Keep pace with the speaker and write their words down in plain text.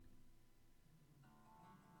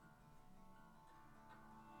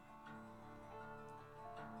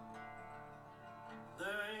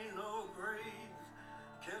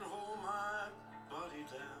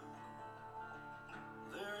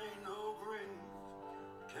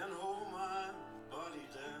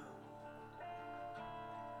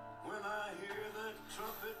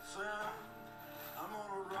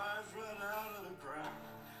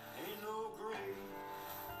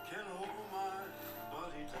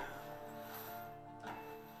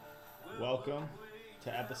Welcome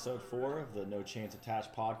to episode 4 of the No Chains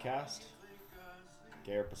Attached podcast.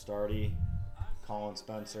 Garrett Bastardi, Colin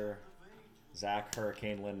Spencer, Zach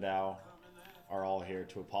Hurricane Lindau are all here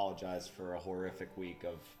to apologize for a horrific week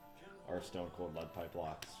of our Stone Cold Lead Pipe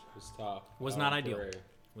locks. It was tough. Was not ideal.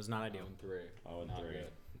 Was not ideal. 0-3. 0-3. Not good.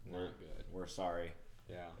 Not good. We're sorry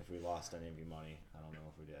Yeah. if we lost any of you money. I don't know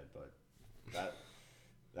if we did, but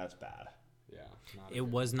that's bad. Yeah. Not It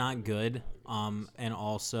was not good. And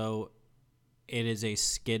also, it is a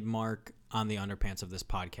skid mark on the underpants of this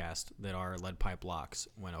podcast that our lead pipe locks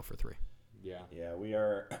went 0 for 3. Yeah. Yeah,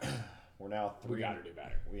 we're now 3. We got to do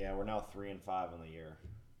better. Yeah, we're now 3 and 5 in the year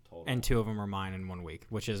total. And 2 of them are mine in 1 week,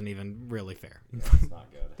 which isn't even really fair. Yeah, that's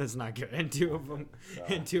not good. That's not good. And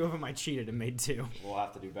 2 of them, I cheated and made 2. We'll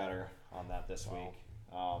have to do better on that this week.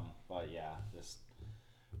 But yeah, just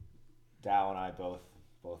Dow and I both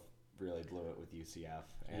really blew it with UCF.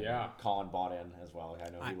 And Yeah. Colin bought in as well. I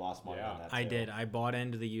know he lost money on that too. I did. I bought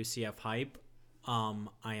into the UCF hype. I am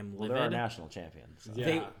Well, livid. they're our national champions. So.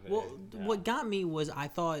 Yeah. What got me was I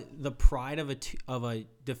thought the pride of a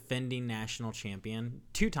defending national champion,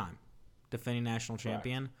 2-time defending national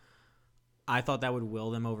champion, I thought that would will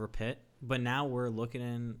them over Pitt. But now we're looking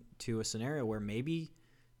into a scenario where maybe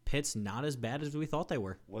Pitt's not as bad as we thought they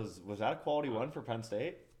were. Was that a quality one for Penn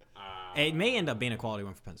State? It may end up being a quality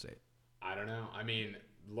one for Penn State. I don't know. I mean,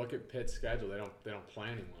 look at Pitt's schedule. They don't play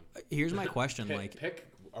anyone. Here's my question: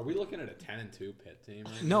 Are we looking at a 10-2 Pitt team?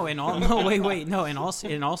 Right no, in all no, wait, no. In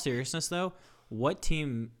all seriousness, though, what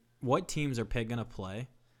teams are Pitt gonna play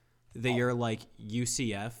that you're like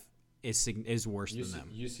UCF is worse than them?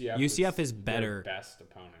 UCF is better. Their best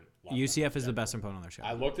opponent. UCF is the best opponent on their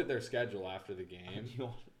schedule. I looked at their schedule after the game,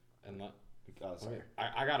 and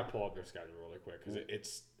I gotta pull up their schedule really quick because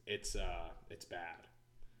it's bad.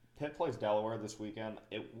 Pitt plays Delaware this weekend.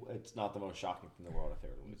 It's not the most shocking thing in the world if they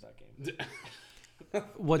were to lose that game.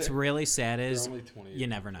 What's really sad is only 20 you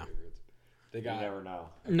never know. You never know.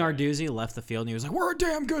 Narduzzi left the field and he was like, "We're a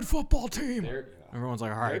damn good football team." Everyone's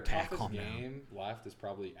like, "All right, Pat, calm down." Their toughest game left is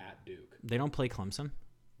probably at Duke. They don't play Clemson.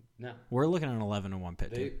 No, We're looking at an 11-1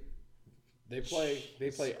 Pitt team. They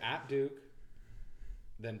play at Duke,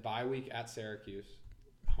 then bye week at Syracuse,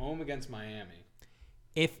 home against Miami.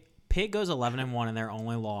 If Pitt goes 11-1 and their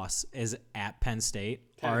only loss is at Penn State,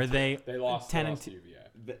 are they? They lost 10-2. to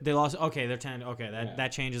UVA. They lost. Okay, they're 10. Okay,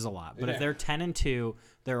 that changes a lot. But if they're 10-2,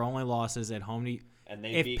 their only loss is at home. And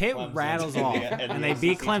they if beat Pitt Clemson rattles off and they the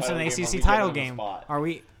beat ACC Clemson in the title ACC game, title are we giving them game, a spot? are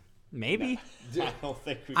we? Maybe. I don't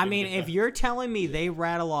think we I can mean, do if that. you're telling me they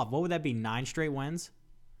rattle off, what would that be? 9 straight wins.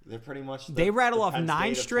 They're pretty much They rattle the off Penn 9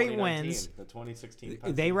 State of straight 2019, wins. The 2016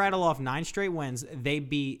 Penn They State rattle off 9 straight wins. They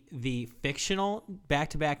beat the fictional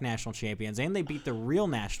back-to-back national champions, and they beat the real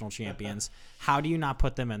national champions. How do you not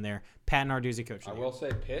put them in there? Pat Narduzzi coach. I will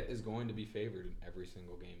say Pitt is going to be favored in every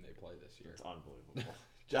single game they play this year. It's unbelievable.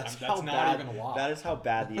 That's how not bad, even a lie. That is how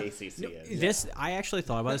bad the ACC is. I actually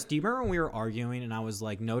thought about this. Do you remember when we were arguing and I was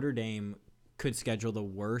like, Notre Dame could schedule the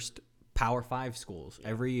worst Power 5 schools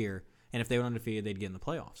every year, and if they went undefeated, they'd get in the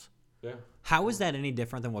playoffs. Yeah. How is that any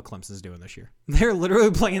different than what Clemson's doing this year? They're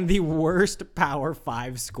literally playing the worst Power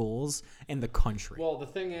 5 schools in the country. Well, the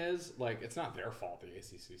thing is, like, it's not their fault the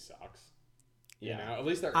ACC sucks. Yeah. You know, at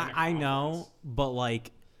least they're. I know, but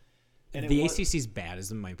like, And the ACC's bad is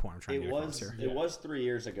the main point I'm trying to get across here. It was 3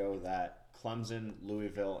 years ago that Clemson,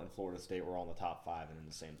 Louisville, and Florida State were all in the top 5 and in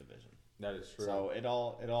the same division. That is true. So it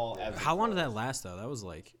all ebbs and How long did flows. that last though? That was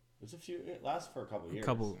like It lasted for a couple of years.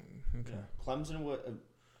 Okay. Clemson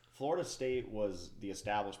Florida State was the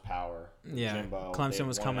established power. Yeah. Jimbo. Clemson They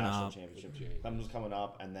was won a coming national up. championship. Clemson was coming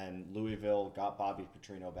up, and then Louisville got Bobby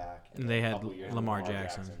Petrino back. And they a had couple years with Lamar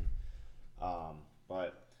Jackson.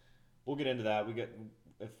 But we'll get into that.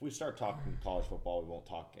 If we start talking college football, we won't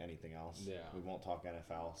talk anything else. Yeah. We won't talk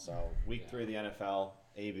NFL. So week 3 of the NFL,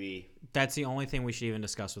 AB That's the only thing we should even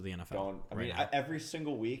discuss with the NFL. going. now. Every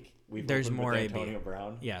single week we've There's opened more with AB. Antonio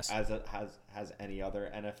Brown. Yes. Has any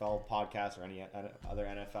other NFL podcast or any other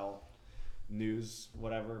NFL news,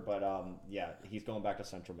 whatever. But he's going back to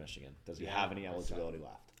Central Michigan. Does he have any eligibility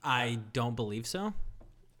left? I don't believe so.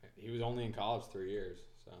 He was only in college 3 years,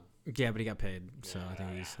 so. Yeah, but he got paid, so I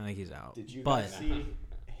think he's out. Did you but guys see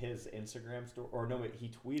his Instagram story? Or no, he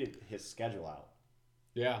tweeted his schedule out.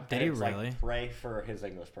 Yeah. Did And he it's really? Like, pray for his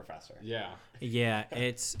English professor. Yeah. Yeah,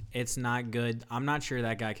 it's not good. I'm not sure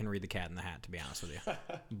that guy can read the Cat in the Hat, to be honest with you.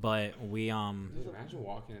 But we Dude, imagine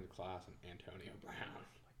walking into class and Antonio Brown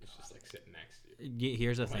is just like sitting next to you.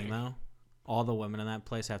 here's the thing though. all the women in that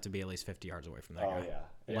place have to be at least 50 yards away from that guy. Oh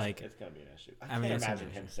yeah, Like, it's gonna be an issue. I mean, can't it's imagine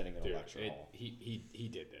an him issue. sitting in a Dude, lecture hall. he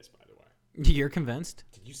did this, by the way. You're convinced?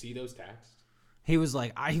 Did you see those texts? He was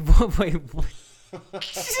like, wait.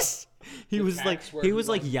 he was like, text where he he was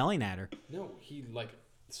like was- yelling at her. No, he like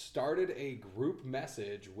started a group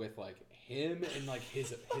message with like him and like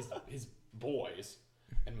his boys,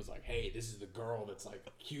 and was like, "Hey, this is the girl that's like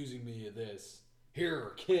accusing me of this. Here are her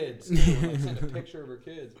kids." Too. And, like, sent a picture of her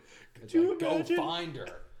kids. It's you like, go imagine? find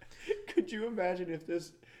her. Could you imagine if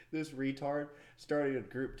this retard started a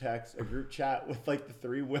group chat with like the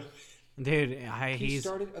 3 women? Dude, He he's.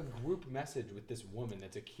 started a group message with this woman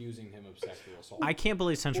that's accusing him of sexual assault. I can't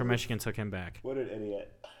believe Central Michigan took him back. What an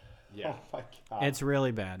idiot! Yeah. Oh my god. It's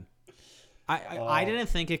really bad. I didn't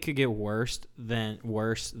think it could get worse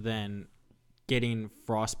than getting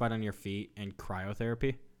frostbite on your feet and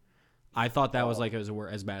cryotherapy. I thought that was like as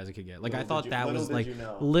bad as it could get. Like I thought that was like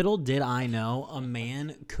little did I know a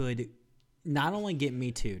man could not only get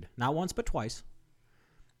Me Too'd, not once but twice.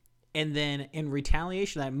 And then in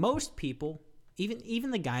retaliation, that most people, even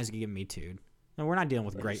the guys could get Me Too'd. And we're not dealing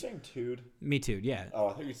with Are great you saying tood? Me Too'd, yeah. Oh,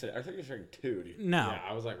 I thought you were saying tood. No. Yeah,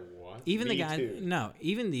 I was like, what? Even the Me guys, Too. no,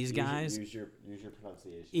 even these guys, Use your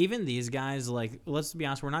pronunciation. even these guys, like, let's be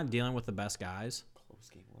honest, we're not dealing with the best guys. Close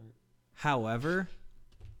game alert. However,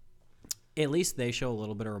 at least they show a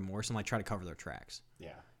little bit of remorse and like try to cover their tracks.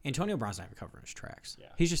 Yeah. Antonio Brown's not even covering his tracks. Yeah.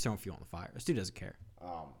 He's just throwing fuel on the fire. This dude doesn't care.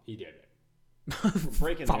 He did it.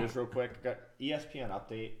 Breaking news real quick. Got ESPN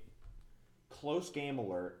update. Close game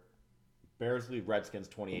alert. Bears lead Redskins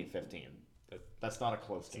 28-15. That's not a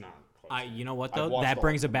close game. Not close. You know what I've though? watched That all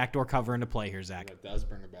brings a of them. backdoor cover into play here, Zach. That does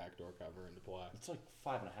bring a backdoor cover into play. It's like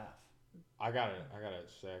 5.5. I got it at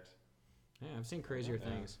 6. Yeah, I've seen crazier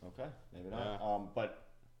things. Okay, maybe not. Yeah. But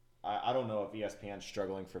I don't know if ESPN's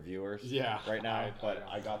struggling for viewers. Yeah, right now. I But don't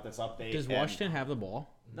I got this update. Does and Washington have the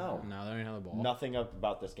ball? No. No, they don't have the ball. Nothing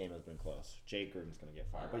about this game has been close. Jay Gruden's gonna get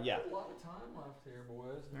fired. But yeah. A lot of time left here,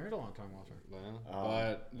 boys. There is a long time,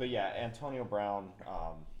 Walter. But yeah, Antonio Brown.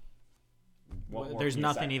 What more There's can you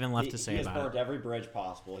nothing say? even left to say he has about burned every bridge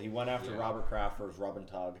possible. He went after Yeah. Robert Kraft for his rub and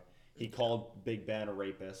tug. He called Big Ben a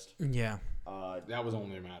rapist. Yeah. That was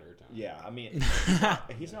only a matter of time. Yeah, I mean,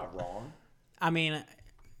 he's not wrong. I mean,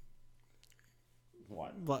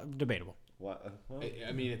 What? well, debatable. What? Well,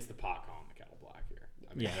 I mean, it's the pot calling the kettle black here.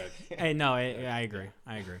 I mean, Yeah. Hey, no, I agree.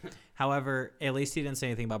 I agree. However, at least he didn't say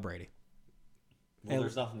anything about Brady.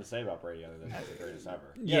 there's nothing to say about Brady other than he's the greatest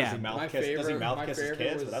ever. Yeah. Does he My mouth kiss his favorite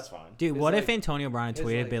kids? was- But that's fine. Dude, It's what if like- Antonio Brown it's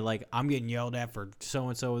tweeted, like- be like, I'm getting yelled at for so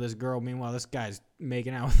and so with this girl. Meanwhile, this guy's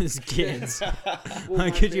making out with his kids. Well, Like,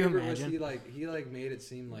 my could you favorite was imagine? he made it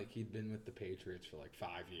seem like he'd been with the Patriots for like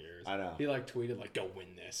 5 years. I know. He like tweeted like, "Go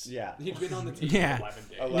win this." Yeah. He'd been on the team Yeah. for 11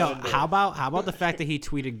 days. 11 No, days. how about the fact that he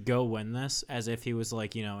tweeted "Go win this" as if he was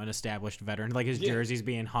like an established veteran, like his Yeah. jersey's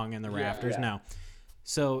being hung in the rafters. Yeah. No,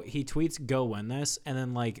 so he tweets "Go win this," and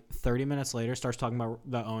then like 30 minutes later starts talking about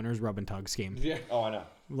the owner's rub and tug scheme. Yeah. Oh, I know.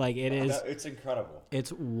 Like it is, It's incredible.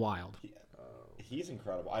 it's wild. He's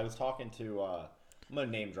incredible. I was talking to I'm gonna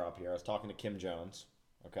name drop here. I was talking to Kim Jones,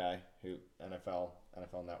 okay, who NFL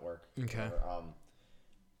Network. Okay. whatever.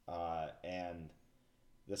 And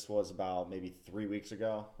this was about maybe 3 weeks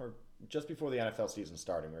ago, or just before the NFL season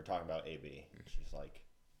started. We were talking about AB. And she's like,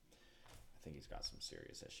 I think he's got some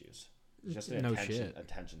serious issues. He's just an No shit.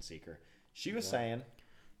 attention seeker. She was saying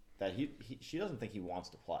that she doesn't think he wants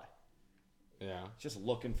to play. Yeah. Just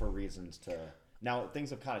looking for reasons to. Now things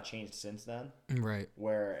have kind of changed since then, Right.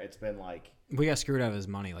 where it's been like, We got screwed out of his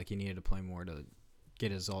money. Like he needed to play more to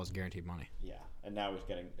get all his guaranteed money. yeah, and now he's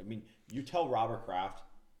getting. I mean, you tell Robert Kraft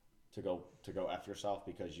to go F yourself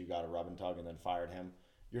because you got a rub and tug and then fired him.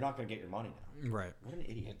 You're not going to get your money now. Right. What an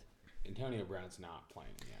idiot! Antonio Brown's not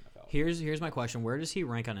playing in the NFL. Here's my question: where does he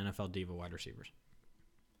rank on NFL diva wide receivers?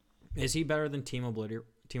 Is he better than Team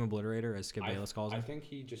Obliterator, as Skip Bayless calls I him? think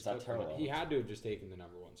he just that took Terrell he Owens? had to have just taken the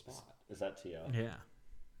number 1 spot. Is that T.O.? Yeah.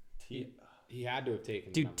 He had to have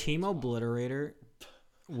taken. the Dude, number Team 1 spot. Obliterator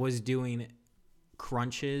was doing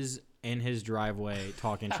crunches in his driveway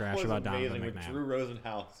talking That trash was about amazing Donovan with McNabb. Drew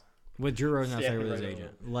Rosenhaus. With Drew Rosenhaus standing with his right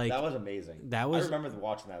agent. over. Like That was amazing. that was- I remember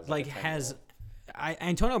watching that. As like a 10-year-old. has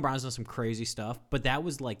Antonio Brown's done some crazy stuff, but that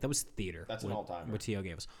was theater. That's an what- all-timer. What T.O.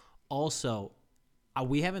 gave us. Also,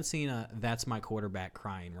 we haven't seen a "that's my quarterback"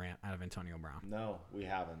 crying rant out of Antonio Brown. No, we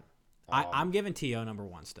haven't. I'm giving T.O. number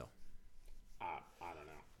 1 still. I don't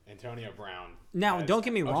know. Antonio Brown. Now, don't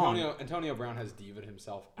get me wrong. Antonio Brown has divaed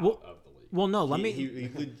himself out Well- of the league. Well, no, let He- me.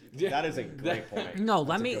 that is a great point. No,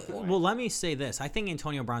 That's let a good point. let me say this. I think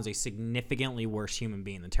Antonio Brown's a significantly worse human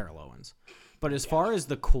being than Terrell Owens. But as far as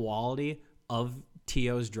the quality of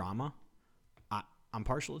T.O.'s drama, I'm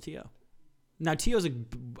partial to T.O. Now T.O.'s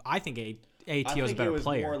I think T.O.'s a better it was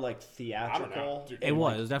player. more like theatrical. Dude. It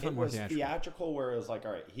was definitely more theatrical. Where it was like,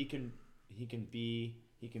 all right, he can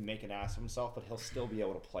make an ass of himself, but he'll still be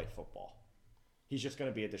able to play football. He's just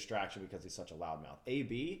going to be a distraction because he's such a loudmouth.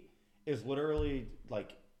 AB is literally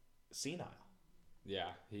like senile. Yeah,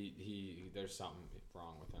 he there's something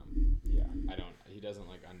wrong with him. Yeah. He doesn't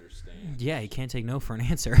like understand. Yeah, he can't take no for an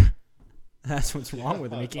answer. That's what's wrong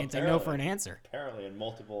with him. He can't take no for an answer. Apparently, in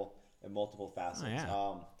multiple facets. Oh,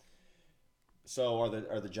 yeah. So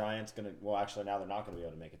are the Giants going to? Well, actually, now they're not going to be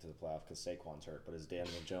able to make it to the playoff because Saquon's hurt. But is Daniel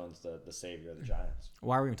Jones the savior of the Giants?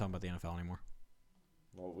 Why are we even talking about the NFL anymore?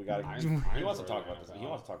 Well, we got to. I He wants to enjoy talk the about this. NFL. He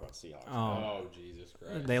wants to talk about Seahawks. Oh, Jesus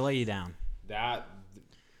Christ! They lay you down. That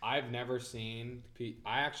I've never seen Pete.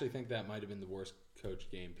 I actually think that might have been the worst coach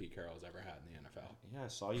game Pete Carroll's ever had in the NFL. Yeah, I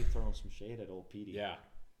saw you throwing some shade at old Petey. Yeah,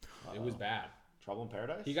 it was bad. Trouble in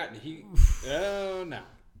paradise. Oh no,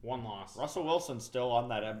 one loss. Russell Wilson's still on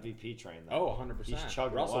that MVP train, though. Oh, 100%. He's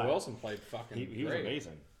chugging Russell away. Wilson played fucking He was great.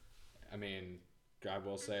 amazing. I mean, I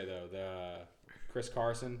will say though, the Chris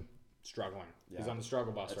Carson struggling. He's Yeah. on the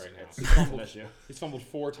struggle bus right now. It's an issue. He's fumbled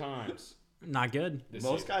 4 times. Not good. This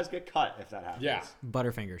Most season. guys get cut if that happens. Yeah,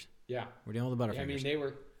 Butterfingers. yeah. We're dealing with the Butterfingers. I mean, they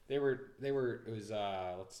were. It was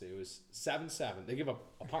let's see, it was 7-7. They give up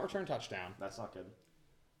a punt return touchdown. That's not good.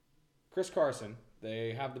 Chris Carson,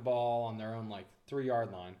 they have the ball on their own like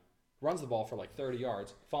 3-yard line, runs the ball for like 30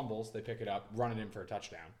 yards, fumbles, they pick it up, run it in for a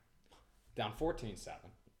touchdown. Down 14-7.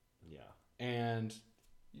 Yeah. And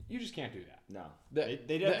you just can't do that. No. The-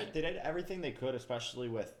 They did everything they could, especially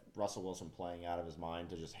with Russell Wilson playing out of his mind,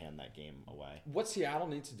 to just hand that game away. What Seattle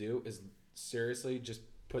needs to do is seriously just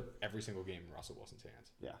put every single game in Russell Wilson's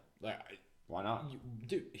hands. Yeah. Like, Why not?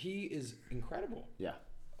 dude, he is incredible. Yeah.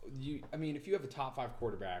 I mean, if you have a top 5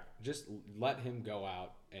 quarterback, just let him go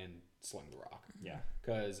out and sling the rock. Yeah.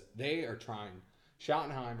 Because they are trying.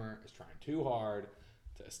 Schottenheimer is trying too hard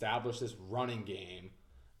to establish this running game,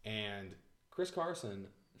 and Chris Carson.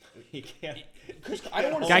 He can't. I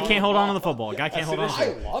don't want Guy can't hold on to the football. Guy can't hold on. I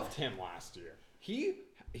loved him last year. He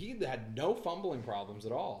had no fumbling problems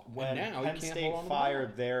at all. When and now Penn he can't State hold on to the fired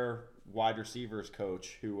ball. their wide receivers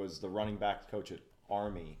coach, who was the running back coach at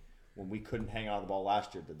Army, when we couldn't hang on to the ball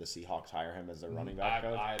last year, did the Seahawks hire him as their running back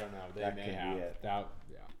coach? I don't know. They That may could be have. it. That,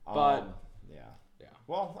 yeah. But yeah. yeah.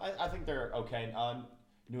 Well, I think they're okay.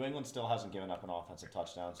 New England still hasn't given up an offensive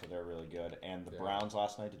touchdown, so they're really good. And the Browns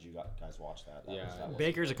last night, did you guys watch that? Yeah. That was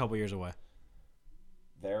Baker's a couple years away.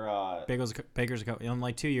 They're Baker's a couple. In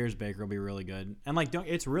like 2 years, Baker will be really good. And like,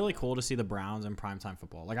 it's really cool to see the Browns in primetime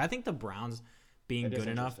football. Like, I think the Browns being It is good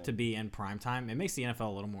enough interesting. to be in primetime, it makes the NFL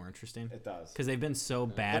a little more interesting. It does. Because they've been so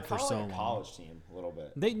bad They're for kinda so like long. a college team a little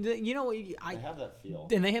bit. They you know, They have that feel.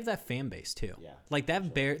 and they have that fan base too. Yeah, like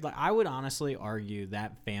that like I would honestly argue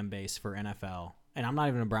that fan base for NFL. And I'm not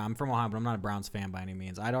even I'm from Ohio, but I'm not a Browns fan by any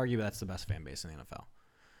means. I'd argue that's the best fan base in the NFL.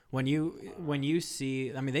 When you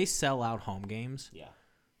see, I mean, they sell out home games. Yeah.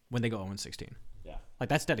 When they go 0-16. Yeah. Like,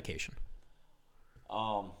 that's dedication.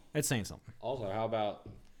 It's saying something. Also, how about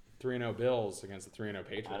 3-0 Bills against the 3-0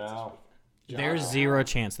 Patriots? I know. There's zero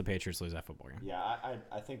chance the Patriots lose that football game. Yeah,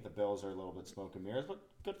 I think the Bills are a little bit smoke and mirrors, but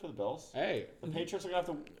good for the Bills. Hey, The Patriots are going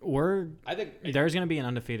to have to I think There's going to be an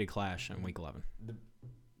undefeated clash in Week 11.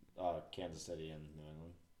 Kansas City and New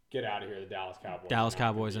England. get out of here. The Dallas Cowboys. Dallas are not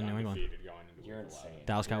gonna Cowboys be in New England. undefeated going into You're Week insane. 11.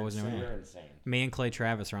 Dallas Cowboys in New You're England. insane. Me and Clay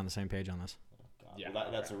Travis are on the same page on this. God. Yeah,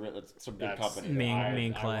 Well, that's okay. it's some good That's- company. Me there. and- me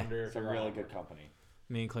and I Clay. wonder if It's a you're really wrong. good company.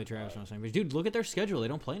 Me and Clay Travis are on the same page. Dude, look at their schedule. They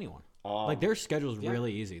don't play anyone. Like, their schedule's yeah.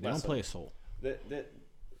 really easy. They don't Listen. play a soul.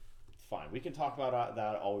 Fine, we can talk about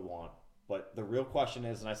that all we want, but the real question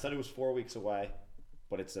is, and I said it was 4 weeks away,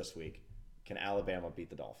 but it's this week. Can Alabama beat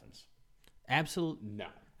the Dolphins? Absolutely. No.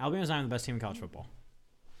 Alabama's not even the best team in college football.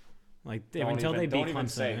 Like, Don't until even- they don't beat even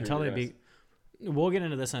say Clemson. who Until you're they gonna beat. We'll get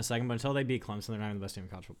into this in a second, but until they beat Clemson, they're not even the best team in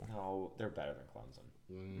college football. No, they're better than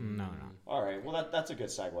Clemson. No. All right, well that's a good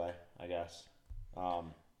segue, I guess. Are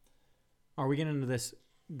we getting into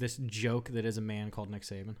this joke that is a man called Nick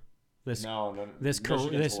Saban? This No, this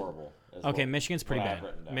Michigan's horrible. Okay, Michigan's pretty what I've bad.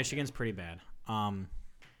 written down. Michigan's pretty bad.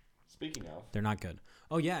 Speaking of, They're not good.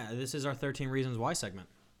 Oh yeah, this is our 13 Reasons Why segment.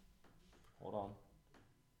 hold on,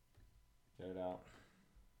 get it out.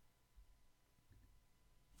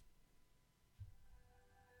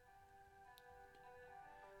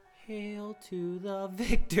 Hail to the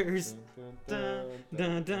victors. Dun,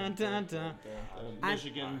 dun, dun, dun, dun.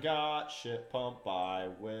 Michigan got shit pumped by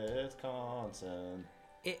Wisconsin.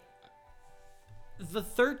 The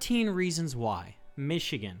 13 Reasons Why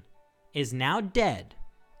Michigan is now dead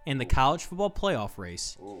in the college football playoff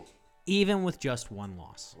race, Ooh, even with just one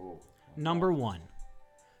loss. ooh. Number one,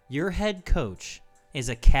 Your head coach is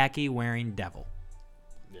a khaki-wearing devil.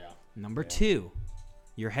 Yeah. Number 2,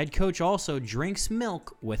 your head coach also drinks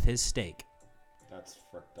milk with his steak. That's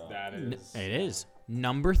fricked up. That is. It is.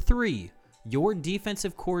 Number 3, your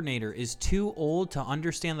defensive coordinator is too old to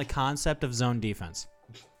understand the concept of zone defense.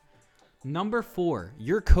 Number 4,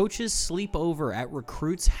 your coaches sleep over at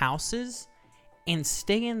recruits' houses and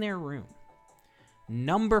stay in their room.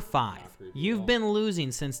 Number 5, you've been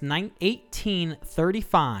losing since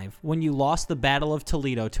 1835 when you lost the Battle of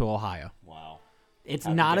Toledo to Ohio. Wow. It's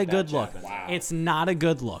How'd you not get a that good look. job? Wow. It's not a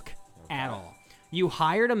good look at all. You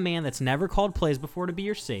hired a man that's never called plays before to be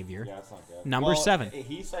your savior. Yeah, that's not good. Number 7.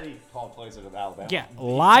 He said he called plays at Alabama. Yeah, He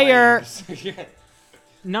liar. claims. Yeah.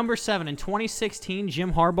 Number 7, in 2016,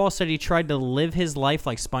 Jim Harbaugh said he tried to live his life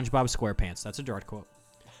like SpongeBob SquarePants. That's a direct quote.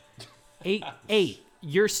 8,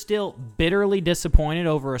 you're still bitterly disappointed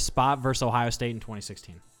over a spot versus Ohio State in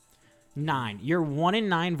 2016. 9, you're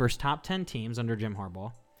 1-9 versus top 10 teams under Jim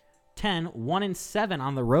Harbaugh. 10, 1-7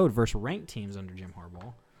 on the road versus ranked teams under Jim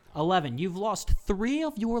Harbaugh. 11, you've lost 3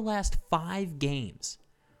 of your last 5 games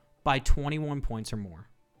by 21 points or more.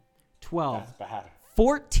 12, That's bad.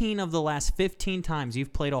 14 of the last 15 times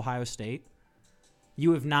you've played Ohio State,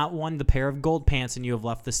 you have not won the pair of gold pants and you have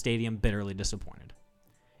left the stadium bitterly disappointed.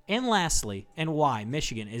 And lastly, and why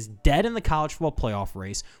Michigan is dead in the college football playoff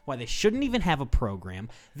race, why they shouldn't even have a program.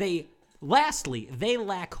 Lastly, they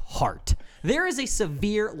lack heart. There is a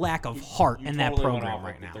severe lack of heart in that totally went program off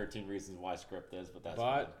right like now. the 13 reasons why script is, but that's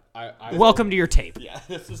But I Welcome to your tape. yeah,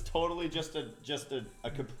 this is totally just a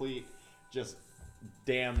complete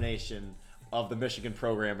damnation of the Michigan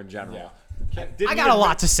program in general. I got a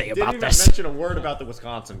lot to say about Didn't this. even mention a word about the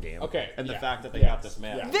Wisconsin game. Okay, And the yeah, fact that they yes, got this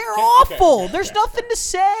man. yeah. They're Okay, awful. okay, There's okay. nothing to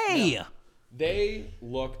say. They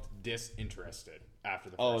looked disinterested after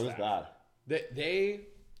the first Oh, it was half. bad. They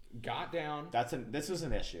got down This is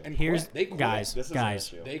an issue. and Here's quit. They quit. guys, This is an guys.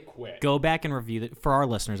 issue. They quit. Go back and review for our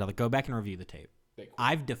listeners out there. Go back and review the tape. They quit.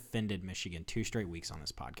 I've defended Michigan 2 straight weeks on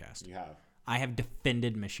this podcast. You have. I have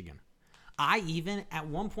defended Michigan. I even at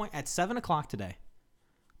one point at 7:00 today,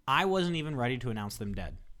 I wasn't even ready to announce them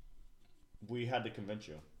dead. We had to convince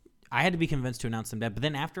you. I had to be convinced to announce them dead. But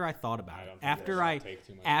then after I thought about I it, don't think after that I should take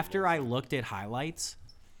too much after I convincing. looked at highlights,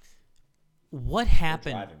 what We're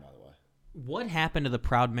happened? driving, by the way. What happened to the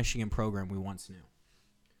proud Michigan program we once knew?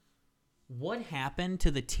 What happened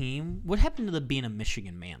to the team? What happened to the being a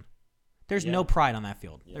Michigan man? There's no pride on that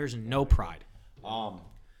field. There's no pride.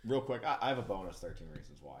 Real quick, I have a bonus 13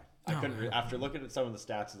 reasons why. I couldn't after looking at some of the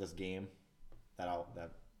stats of this game that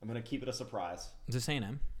I'm going to keep it a surprise. Is this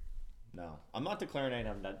A&M? No. I'm not declaring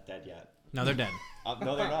A&M dead yet. No, they're dead.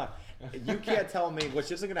 No, they're not. You can't tell me,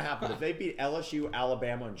 which isn't going to happen. If they beat LSU,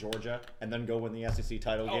 Alabama, and Georgia, and then go win the SEC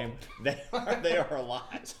title game, they are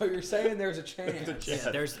alive. So you're saying there's a chance?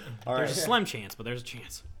 There's All there's right. a slim chance, but there's a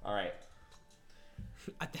chance. All right.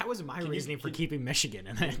 That was my reasoning for keeping Michigan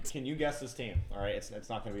in it. Can you guess this team? All right. It's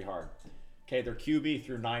not going to be hard. Okay, their QB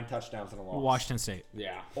threw 9 touchdowns in a loss. Washington State.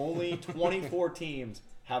 Yeah. Only 24 teams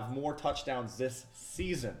have more touchdowns this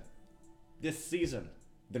season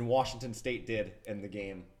than Washington State did in the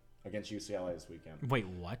game against UCLA this weekend. Wait,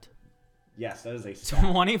 what? Yes, that is a stat.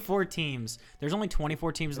 24 teams. There's only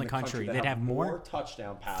 24 teams in the country that have more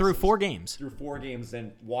touchdown passes through 4 games. through 4 games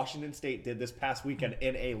than Washington State did this past weekend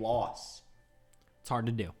in a loss. It's hard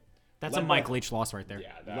to do. That's Led a by- Mike Leach loss right there.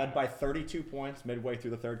 Yeah. Led by 32 points midway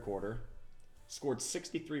through the third quarter, scored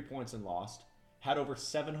 63 points and lost, had over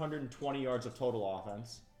 720 yards of total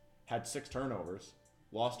offense, had 6 turnovers,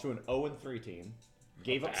 lost to an 0-3 team,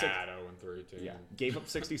 gave up bad 0-3 team. gave up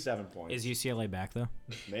 67 points. Is UCLA back though?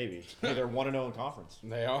 Maybe. Hey, they're 1-0 in conference.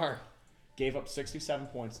 They are. Gave up 67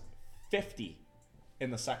 points, 50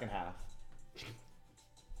 in the second half.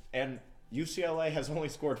 And UCLA has only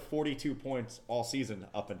scored 42 points all season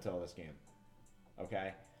up until this game.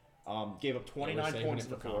 Okay? Gave up 29 points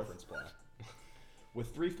in the fourth. conference play.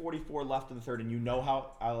 With 3:44 left in the third, and you know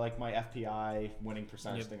how I like my FPI winning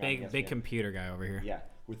percentage thing. on Big ESPN. computer guy over here. Yeah.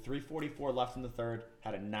 With 3:44 left in the third,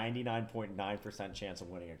 had a 99.9% chance of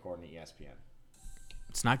winning according to ESPN.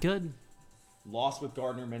 It's not good. Lost with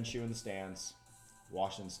Gardner Minshew in the stands.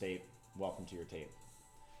 Washington State, welcome to your tape.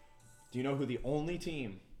 Do you know who the only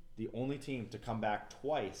team to come back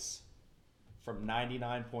twice from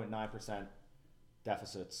 99.9%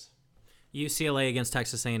 deficits? UCLA against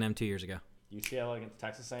Texas A&M 2 years ago. UCLA against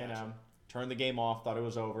Texas A&M. Turned the game off, thought it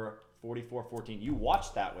was over. 44-14. You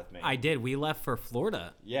watched that with me. I did. We left for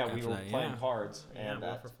Florida. Yeah, we after were that, playing yeah. cards Yeah, and we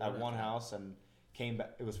left for at Florida one after that. house and came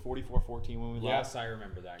back. It was 44-14 when we Yes, left. I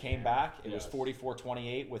remember that. Came game. back. It Yes. was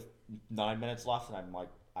 44-28 with 9 minutes left, and I'm like,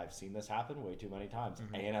 I've seen this happen way too many times.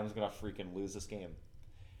 A&M's gonna freaking lose this game.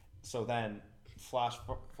 So then,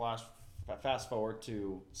 fast forward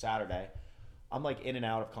to Saturday. I'm like in and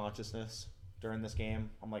out of consciousness during this game.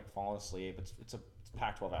 I'm like falling asleep. It's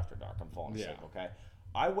Pac-12 after dark. I'm falling asleep. Yeah. Okay.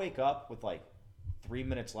 I wake up with like 3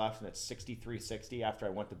 minutes left, and it's 63-60 after I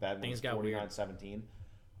went to bed when Things it was got weird. 49-17.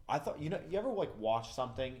 I thought, you ever like watch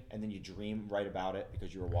something and then you dream right about it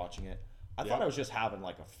because you were watching it? I thought I was just having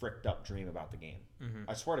like a fricked up dream about the game. Mm-hmm.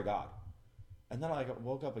 I swear to God. And then I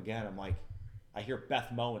woke up again. I'm like, I hear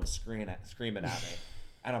Beth Moen screaming at me,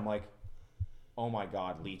 and I'm like, oh my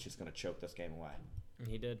God, Leach is going to choke this game away. And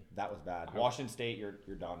he did. That was bad. Washington State,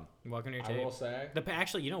 you're done. Welcome to your I tape. will say.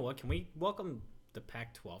 Actually, you know what? Can we welcome the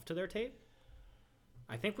Pac-12 to their tape?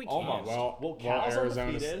 I think we can. Almost. Well, Cal's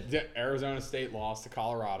Arizona State lost to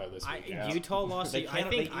Colorado this week. Utah lost. They I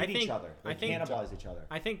think each other. They I think cannibalize each other.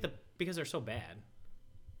 I think because they're so bad.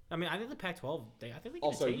 I mean, I think the Pac-12. I think they get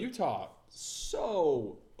Also, a tape. Utah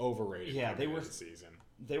so overrated. Yeah, they coming were into the season.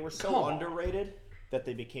 They were so Come on. underrated that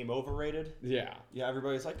they became overrated. Yeah, Yeah,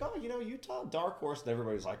 everybody's like, oh, Utah, dark horse. And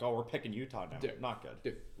everybody's like, oh, we're picking Utah now. Dude. Not good.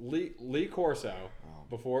 dude. Lee Corso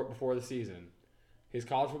before the season, his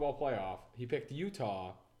college football playoff, he picked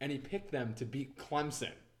Utah and he picked them to beat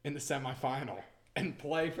Clemson in the semifinal and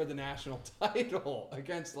play for the national title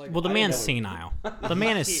against like. Well, the I man's didn't know senile. The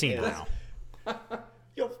man is He is. senile.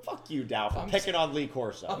 Yo, fuck you, Dow, for picking on Lee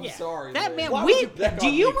Corso. I'm sorry. That Lee. man. Why would We you pick do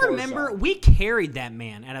on you Lee Corso? remember? We carried that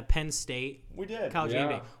man at a Penn State We did. college Yeah.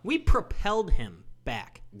 game day. We propelled him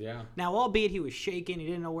back. Yeah, Now, albeit he was shaking, he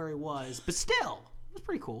didn't know where he was, but still, it was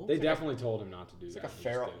pretty cool. they definitely told him not to do that. Like a He just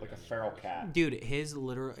feral, did it like a anyway. feral cat. Dude,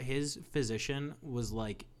 his physician was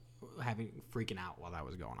like freaking out while that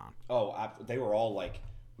was going on. Oh, they were all like,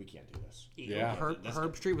 we can't do this. Yeah.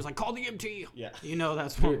 Herb Street was like, call the MT. Yeah. You know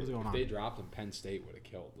that's what was Dude, going if on. they dropped him, Penn State would have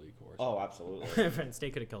killed Lee Corso. Oh, absolutely. Penn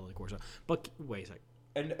State could have killed the Corso. But wait a sec.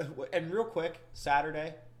 And real quick,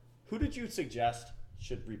 Saturday, who did you suggest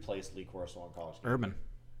should replace Lee Corso on college game? Urban.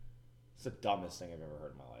 It's the dumbest thing I've ever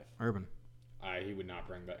heard in my life. Urban. He would not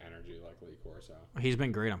bring the energy like Lee Corso. He's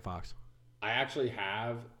been great on Fox. I actually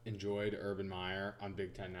have enjoyed Urban Meyer on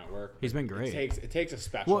Big Ten Network. He's been great. It takes a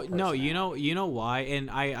special. Well, no, you know why, and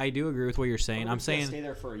I do agree with what you're saying. I'm He's gonna saying stay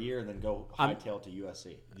there for a year and then go hightail to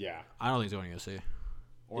USC Yeah, I don't think he's going to USC.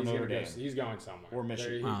 or he's Notre gonna Dame go, he's going somewhere. or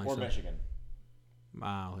Michigan Oh, or so- Michigan.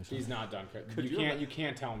 Wow, He's not done coaching. Could You you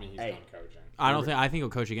can't tell me he's Hey. done coaching. I don't think. I think he'll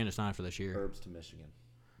coach again. Just not after this year. Herbs to Michigan.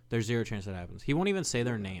 There's zero chance that happens. He won't even say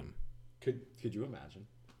their name. Could you imagine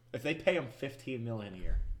if they pay him $15 million a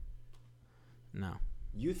year? No.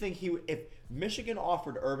 You think if Michigan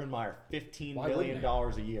offered Urban Meyer $15 Why million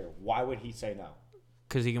wouldn't a year, why would he say no?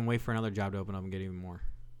 Because he can wait for another job to open up and get even more.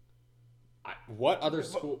 What other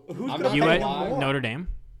school? who's I'm gonna not pay gonna him lie. more? Notre Dame.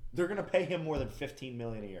 They're gonna pay him more than $15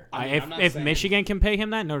 million a year. I mean, I'm not if saying- Michigan can pay him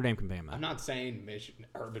that, Notre Dame can pay him that. I'm not saying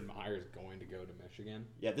Urban Meyer is going to go to Michigan,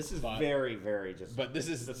 Yeah, this is But- very, very just. but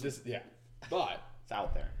this yeah. But it's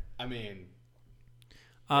out there. I mean,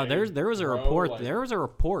 There was a bro, report. like- There was a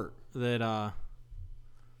report that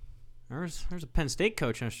there's a Penn State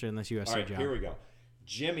coach interested in this USC All right, job. here we go.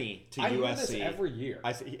 Jimmy to I hear USC. this every year.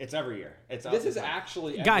 It's every year. This is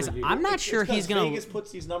actually Guys, every year. I'm not sure he's gonna. Vegas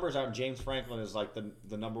puts these numbers out, and James Franklin is like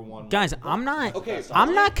the number one. Guys, I'm not. Okay,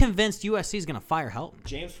 I'm not convinced USC is gonna fire Helton.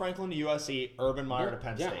 James Franklin to USC, Urban Meyer to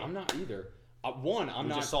Penn Yeah, State. I'm not either. One, I'm We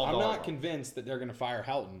just not. solved I'm all of not them. convinced that they're going to fire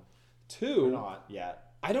Helton. We're Two, not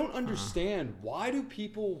yet. I don't understand why do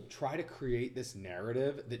people try to create this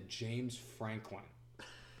narrative that James Franklin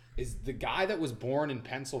is the guy that was born in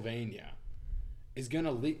Pennsylvania is going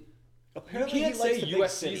to leave. You Apparently can't he likes say the big USC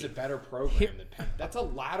is city. a better program than Penn. That's a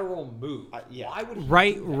lateral move. Yeah. Why would he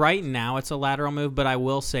Right, do that? right now it's a lateral move, but I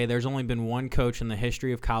will say there's only been one coach in the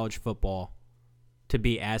history of college football to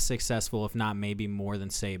be as successful, if not maybe more than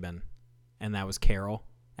Saban, and that was Carroll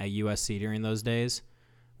at USC during those days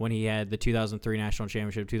when he had the 2003 national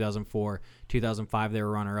championship, 2004, 2005 they were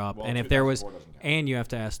runner-up, Well, and if there was, 2004 doesn't count. and you have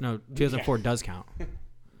to ask, no, 2004 does count.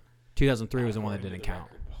 2003 was the one that didn't count.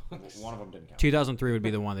 One of them didn't count. 2003 would be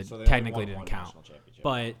the one that So they only technically won didn't one count, national championship.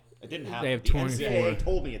 but It didn't happen. they have The 24. NCAA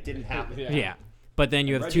told me it didn't happen. Yeah. Yeah. But then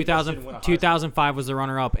you have Reggie Bush didn't win a Heisman. 2005 was the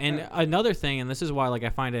runner-up. And another thing, and this is why like I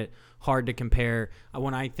find it hard to compare,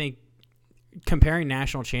 when I think comparing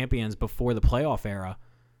national champions before the playoff era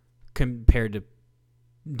compared to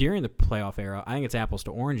during the playoff era, I think it's apples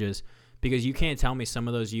to oranges because you can't tell me some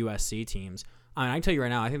of those USC teams. I mean, I can tell you right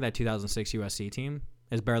now, I think that 2006 USC team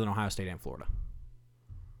is better than Ohio State and Florida.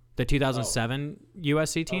 The 2007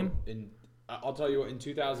 USC team? I'll tell you what, in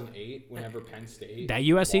 2008, whenever Penn State That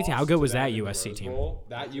USC team, how lost good to was them that in the USC Rose team? Bowl,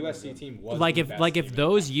 that USC team was Like the if best like team if in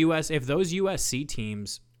those the if those USC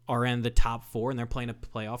teams are in the top 4 and they're playing a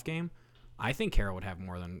playoff game, I think Carroll would have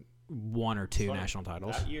more than 1 or 2 Funny, national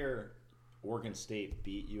titles. That year, Oregon State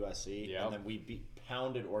beat USC, Yep. and then we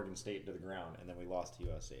pounded Oregon State to the ground, and then we lost to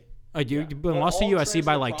USC. You Yeah. lost to all USC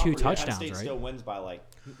by transfer like 2 property, Penn touchdowns, State right? still wins by like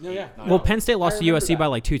No, yeah. 8-9. Well, Penn State lost I to remember USC by that.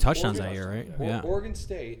 like 2 touchdowns Oregon that year, right? touchdown, Yeah. Oregon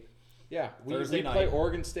State. Yeah, we Thursday play night.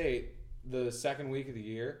 Oregon State the second week of the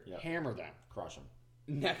year. Yep. Hammer them. Crush them.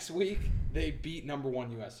 Next week they beat number 1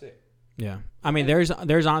 USC. Yeah. I mean,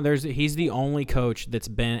 he's the only coach that's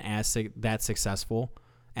been that successful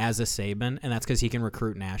as a Saban, and that's because he can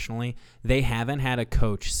recruit nationally. They haven't had a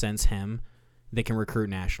coach since him that can recruit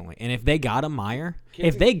nationally. And if they got a Meyer,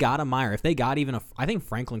 if they got even I think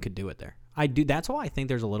Franklin could do it there. I do. That's why I think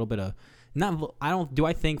there's a little bit of do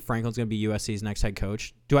I think Franklin's going to be USC's next head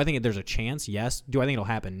coach? Do I think there's a chance? Yes. Do I think it'll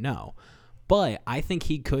happen? No. But I think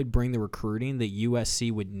he could bring the recruiting that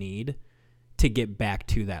USC would need to get back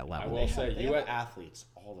to that level. I will say they have athletes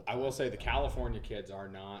all the time. I will say the California kids are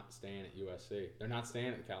not staying at USC. They're not staying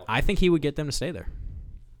at California. I think he would get them to stay there.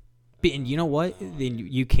 And you know what? Then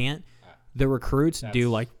you can't. The recruits do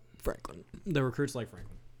like Franklin. The recruits like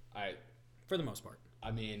Franklin. For the most part.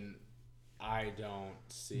 I mean, I don't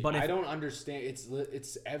see. But I don't understand.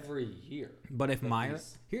 It's every year. But if Meyer,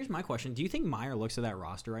 here's my question: do you think Meyer looks at that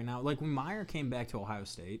roster right now? Like when Meyer came back to Ohio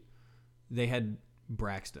State, they had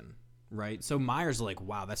Braxton, right? So Meyer's like,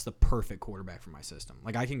 wow, that's the perfect quarterback for my system.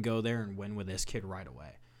 Like I can go there and win with this kid right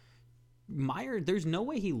away. Meyer, there's no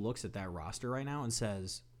way he looks at that roster right now and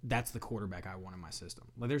says, that's the quarterback I want in my system.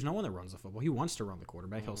 Like there's no one that runs the football. He wants to run the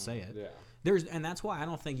quarterback. He'll say it. Yeah. And that's why I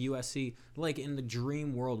don't think USC, like in the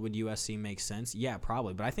dream world, would USC make sense? Yeah,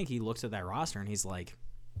 probably. But I think he looks at that roster and he's like,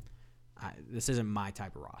 this isn't my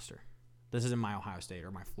type of roster. This isn't my Ohio State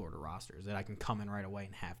or my Florida rosters that I can come in right away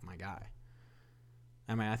and have my guy.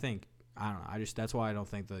 I mean, I don't know. That's why I don't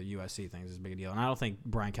think the USC thing is as big a deal. And I don't think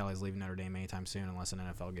Brian Kelly's leaving Notre Dame anytime soon unless an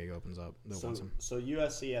NFL gig opens up that wants him. So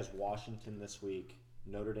USC has Washington this week,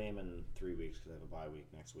 Notre Dame in 3 weeks because they have a bye week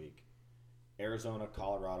next week. Arizona,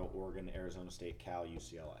 Colorado, Oregon, Arizona State, Cal,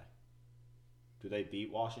 UCLA. Do they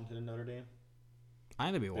beat Washington and Notre Dame?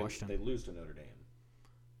 I think they beat Washington. They lose to Notre Dame.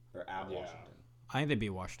 Or at Washington. I think they beat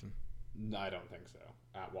Washington. No, I don't think so.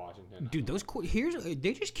 At Washington. Dude,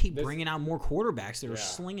 they just keep bringing out more quarterbacks that are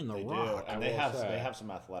slinging the They rock. do. And they have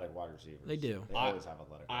some athletic wide receivers. They do. They always have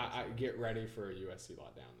athletic wide I receivers. get ready for a USC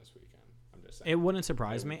letdown this weekend. I'm just saying. It wouldn't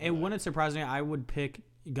surprise me. It wouldn't surprise me. I would pick,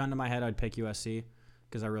 gun to my head, I'd pick USC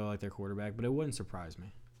because I really like their quarterback, but it wouldn't surprise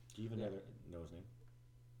me. Do you even know his name?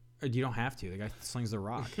 You don't have to. The guy slings the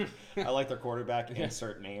rock. I like their quarterback.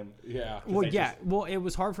 Insert name. Yeah. Well, yeah. Well, it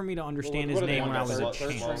was hard for me to understand his name when I was a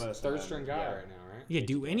champ. Third string guy right now, right? Yeah.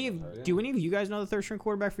 Do any of you guys know the third string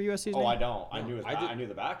quarterback for USC's name? Oh, I don't. I knew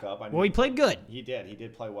the backup. Well, he played good. He did. He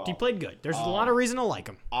did play well. He played good. There's a lot of reason to like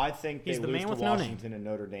him. I think He's they the lose man to with no name. Washington and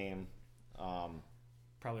Notre Dame.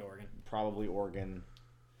 Probably Oregon. Probably Oregon.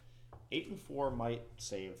 8-4 might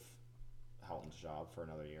save Helton's job for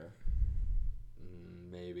another year.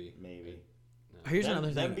 Maybe. Here's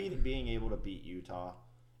another Them thing. being able to beat Utah.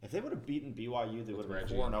 If they would have beaten BYU, they would have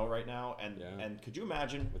been 4-0 right now. And could you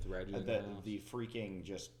imagine With Reggie the freaking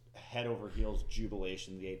just head over heels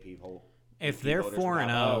jubilation the AP whole. If they're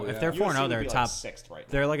 4-0, if they're USC 4-0, would they're be top. like 6th right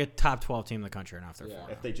now. They're like a top 12 team in the country right now if they're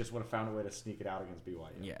 4-0. If they just would have found a way to sneak it out against BYU.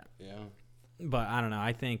 Yeah. Yeah. But I don't know.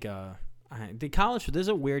 I think the college. This is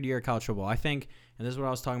a weird year of college football. I think, and this is what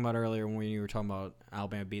I was talking about earlier when you were talking about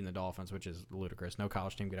Alabama beating the Dolphins, which is ludicrous. No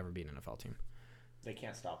college team could ever beat an NFL team. They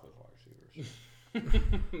can't stop those wide receivers.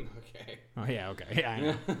 Okay. Oh yeah. Okay. Yeah. I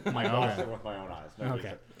know. I'm like, I watched okay. it with my own eyes. No,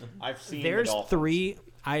 Okay. I've seen There's the Dolphins. 3.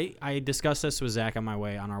 I discussed this with Zach on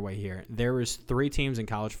our way here. There was 3 teams in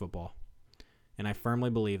college football, and I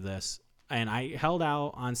firmly believe this. And I held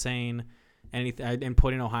out on saying anything and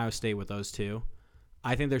putting Ohio State with those 2.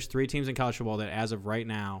 I think there's 3 teams in college football that, as of right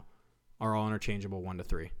now, are all interchangeable 1 to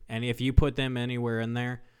 3. And if you put them anywhere in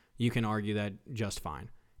there, you can argue that just fine.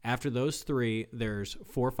 After those 3, there's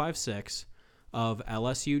 4, 5, 6 of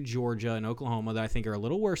LSU, Georgia, and Oklahoma that I think are a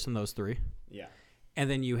little worse than those 3. Yeah. And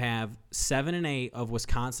then you have 7 and 8 of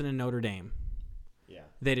Wisconsin and Notre Dame. Yeah.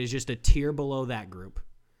 That is just a tier below that group.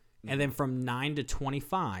 And then from 9 to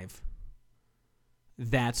 25,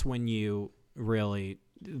 that's when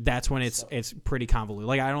it's pretty convoluted.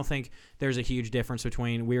 Like, I don't think there's a huge difference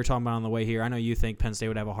between, we were talking about on the way here, I know you think Penn State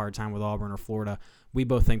would have a hard time with Auburn or Florida. We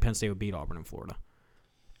both think Penn State would beat Auburn and Florida.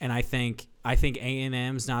 And I think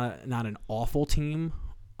A&M's not an awful team.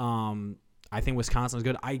 I think Wisconsin's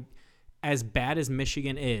good. As bad as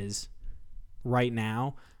Michigan is right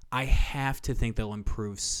now, I have to think they'll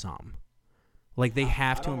improve some. Like, they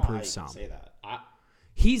have to improve some. Say that.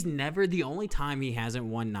 He's never, the only time he hasn't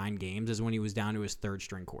won 9 games is when he was down to his 3rd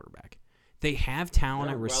string quarterback. They have talent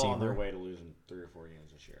They're at well on their receiver. way to losing 3 or 4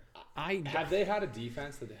 games this year. Have they had a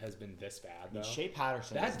defense that has been this bad though? Shea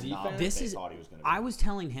Patterson That is not what defense- they thought he was going to be. I was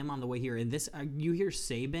telling him on the way here, and this you hear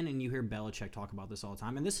Saban and you hear Belichick talk about this all the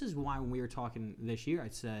time, and this is why when we were talking this year, I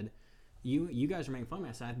said, you guys are making fun of me.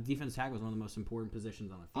 I said defensive tackle is one of the most important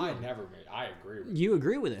positions on the field. I agree with You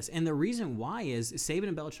agree with this, and the reason why is Saban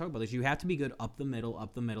and Belichick talk about this. You have to be good up the middle,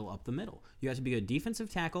 up the middle, up the middle. You have to be good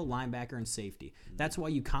defensive tackle, linebacker, and safety. That's why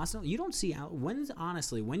you don't see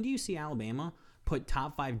when do you see Alabama put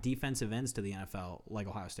top 5 defensive ends to the NFL like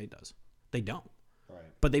Ohio State does? They don't. Right.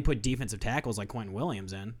 But they put defensive tackles like Quentin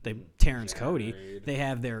Williams in. Terrence Cody. Reed. They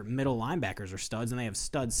have their middle linebackers are studs, and they have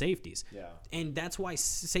stud safeties. Yeah. And that's why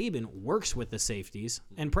Saban works with the safeties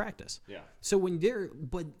in practice. Yeah. So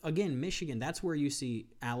but again, Michigan, that's where you see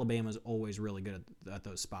Alabama's always really good at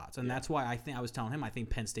those spots. And that's why I was telling him I think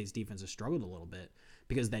Penn State's defense has struggled a little bit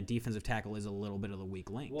because that defensive tackle is a little bit of the weak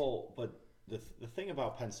link. Well, but the thing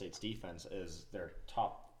about Penn State's defense is they're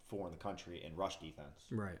top 4 in the country in rush defense.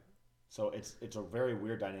 Right. So it's a very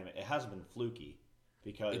weird dynamic. It has been fluky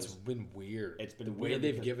because It's been weird. It's been the way weird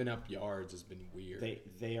they've because given up yards has been weird.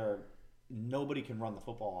 they are nobody can run the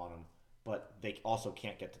football on them, but they also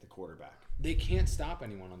can't get to the quarterback. They can't stop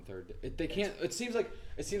anyone on third. They can't. It seems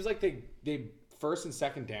like they first and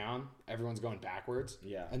second down, everyone's going backwards.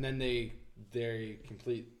 Yeah. And then they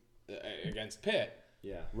complete against Pitt.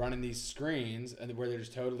 Yeah. Running these screens and where they're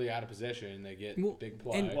just totally out of position. They get big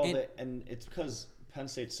play. And it's because Penn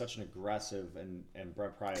State's such an aggressive and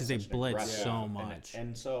Brett Pry Because they blitz so and- much.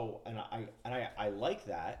 and I like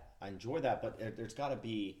that. I enjoy that, but there's got to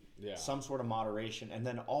be some sort of moderation, and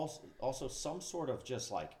then also some sort of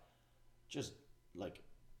just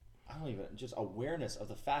awareness of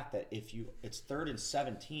the fact that if it's 3rd and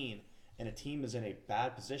 17 and a team is in a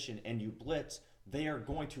bad position and you blitz, they are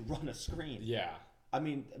going to run a screen. Yeah. I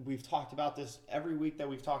mean, we've talked about this every week that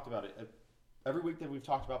we've talked about it. Every week that we've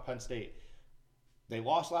talked about Penn State. They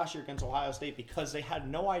lost last year against Ohio State because they had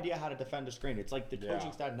no idea how to defend a screen. It's like the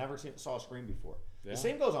coaching staff never saw a screen before. Yeah. The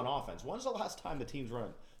same goes on offense. When's the last time the team's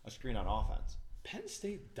run a screen on offense? Penn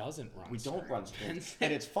State doesn't run. We don't run screens. State-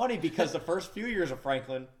 And it's funny because the first few years of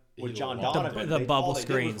Franklin with John loved Donovan, The bubble all they did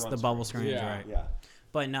was screens, run the bubble screens, Yeah. right? Yeah.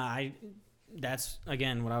 But no, that's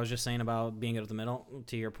again what I was just saying about being good at the middle.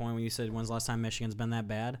 To your point when you said when's the last time Michigan's been that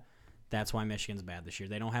bad? That's why Michigan's bad this year.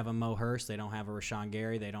 They don't have a Mo Hurst, they don't have a Rashawn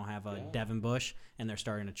Gary, they don't have a Devin Bush, and they're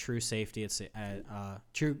starting a true safety at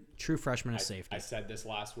true freshman at safety. I said this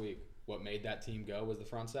last week. What made that team go was the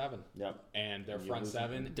front seven. Yep. And their front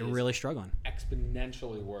seven They're is really struggling.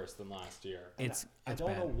 exponentially worse than last year. It's I don't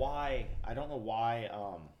bad. know why.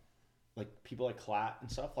 Like people like Klatt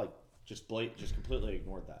and stuff like just completely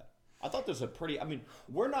ignored that. I thought there's a pretty. I mean,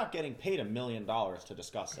 we're not getting paid $1 million to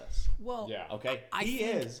discuss this. Well, Yeah. Okay, I he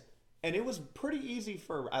think- is, and it was pretty easy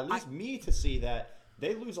for at least me to see that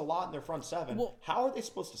they lose a lot in their front seven. Well, how are they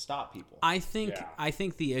supposed to stop people? I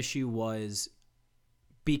think the issue was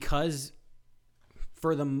because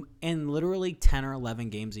in literally 10 or 11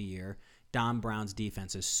 games a year, Don Brown's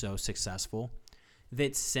defense is so successful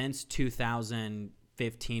that since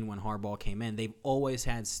 2015 when Harbaugh came in, they've always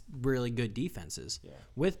had really good defenses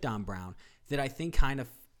with Don Brown that I think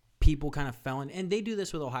people kind of fell in. And they do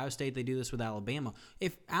this with Ohio State. They do this with Alabama.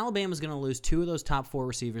 If Alabama's going to lose 2 of those top 4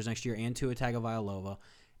 receivers next year and Tua Tagovailoa,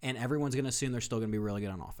 and everyone's going to assume they're still going to be really good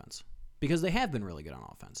on offense because they have been really good on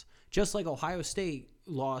offense. Just like Ohio State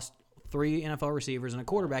lost 3 NFL receivers and a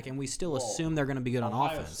quarterback, and we still assume they're going to be good on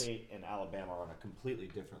Ohio offense. State and Alabama are on a completely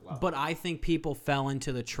different level. But I think people fell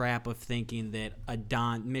into the trap of thinking that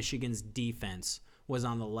Michigan's defense was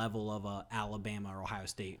on the level of a Alabama or Ohio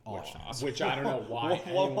State offense. Which I don't know why.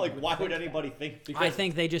 Why would anybody think? I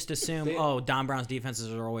think they just assume, Don Brown's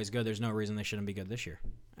defenses are always good. There's no reason they shouldn't be good this year.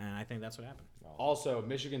 And I think that's what happened. Also,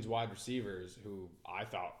 Michigan's wide receivers, who I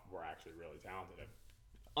thought were actually really talented, have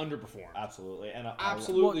underperformed. Absolutely, and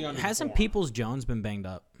Absolutely underperformed. Hasn't Peoples-Jones been banged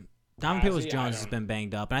up? Donovan Has he? Peoples-Jones I has don't been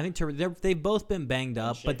banged up, and I think they've both been banged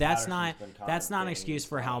up. Shea But that's Patterson's not been kind of an getting excuse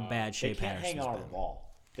for how bad Shea They can't hang Patterson's on to been. the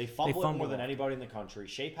ball. They fumble it fumble more than it. anybody in the country.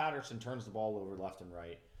 Shea Patterson turns the ball over left and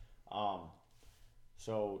right.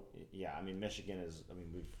 So yeah, I mean Michigan is. I mean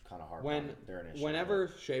we've kind of harped on their initiative.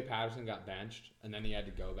 Whenever Shea Patterson got benched and then he had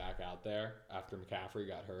to go back out there after McCaffrey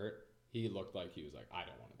got hurt, he looked like he was like, I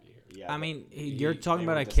don't want to be here. Yeah, I mean, you're talking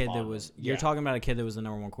they about were a kid that despondent. was talking about a kid that was the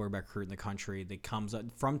number 1 quarterback recruit in the country that comes up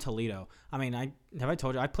from Toledo. I mean, I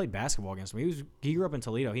told you I played basketball against him. He grew up in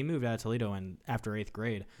Toledo. He moved out of Toledo after 8th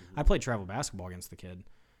grade. I played travel basketball against the kid.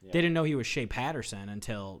 Yeah. They didn't know he was Shea Patterson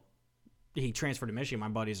until he transferred to Michigan. My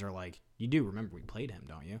buddies are like, "You do remember we played him,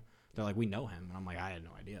 don't you?" They're like, "We know him," and I'm like, "I had no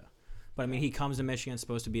idea." But I mean, he comes to Michigan,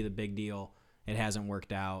 supposed to be the big deal. It hasn't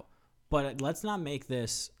worked out. But let's not make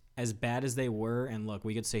this as bad as they were. And look,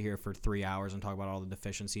 we could sit here for 3 hours and talk about all the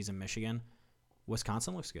deficiencies in Michigan.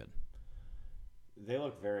 Wisconsin looks good. They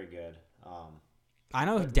look very good. I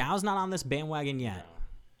know Dow's not on this bandwagon yet. No.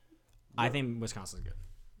 I think Wisconsin's good.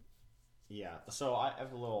 Yeah. So I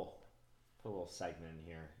have put a little segment in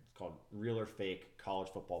here. It's called Real or Fake College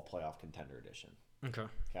Football Playoff Contender Edition. Okay.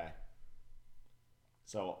 Okay.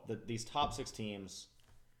 So these top 6 teams,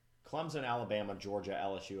 Clemson, Alabama, Georgia,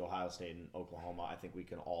 LSU, Ohio State, and Oklahoma, I think we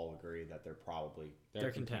can all agree that they're probably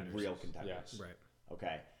They're contenders. real contenders. Yes. Right.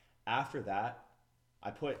 Okay. After that, I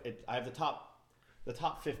have the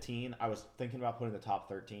top 15. I was thinking about putting the top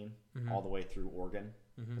 13 all the way through Oregon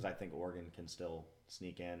because I think Oregon can still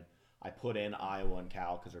sneak in. I put in Iowa and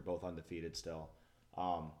Cal because they're both undefeated still.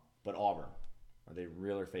 But Auburn, are they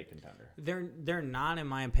real or fake contender? They're not, in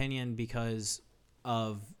my opinion, because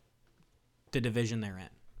of the division they're in.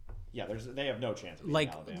 Yeah, they have no chance of beating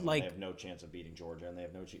Alabama. They have no chance of beating Georgia, and they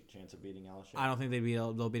have no chance of beating LSU. I don't think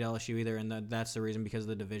they'll beat LSU either, and that's the reason because of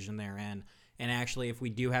the division they're in. And actually, if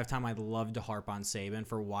we do have time, I'd love to harp on Saban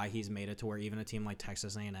for why he's made it to where even a team like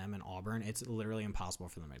Texas A&M and Auburn, it's literally impossible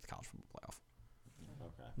for them to make the college football playoff.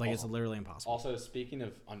 Okay. It's literally impossible. Also, speaking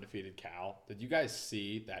of undefeated Cal, did you guys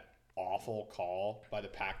see that awful call by the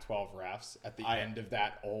Pac-12 refs at the end of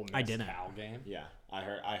that Ole Miss Cal game? Yeah,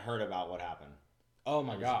 I heard about what happened. Oh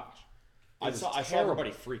my gosh. I saw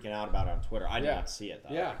everybody freaking out about it on Twitter. I did not see it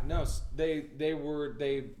though. Yeah, no,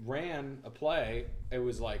 they ran a play. It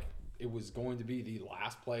was going to be the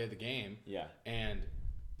last play of the game. Yeah. And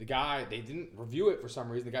the guy, they didn't review it for some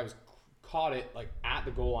reason. The guy caught it like at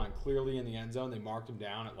the goal line, clearly in the end zone. They marked him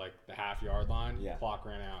down at like the half-yard line. Yeah. Clock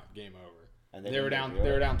ran out. Game over. And they were down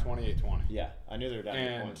 28-20. Yeah, I knew they were down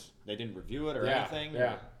 8 points. They didn't review it or anything.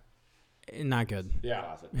 Yeah. Not good.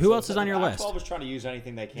 Yeah. Who else is on your list? Pac-12 is trying to use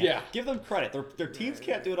anything they can. Yeah. Give them credit. Their teams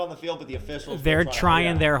can't do it on the field, but the officials. They're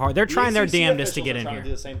trying their hard. They're trying their damnedest to get in trying here. to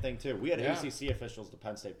do the same thing too. We had ACC officials the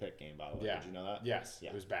Penn State Pitt game, by the way. Yeah. Did you know that? Yes.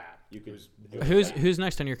 Yeah. It was bad. Who's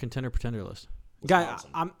next on your contender list? Guy,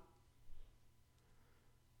 Wisconsin.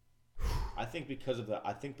 I think because of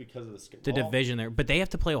the division there, but they have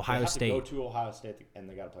to play Ohio they have State. To go to Ohio State and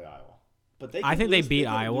they got to play Iowa. But I think they beat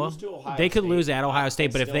Iowa. They could lose at Ohio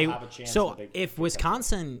State, but if they if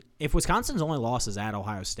Wisconsin's only loss is at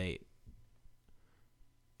Ohio State,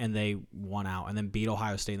 and they won out and then beat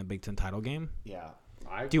Ohio State in the Big Ten title game, yeah,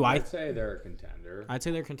 I'd say they're a contender. I'd say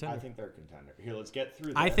they're a contender. I think they're a contender. Here, let's get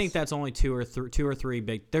through this. I think that's only two or three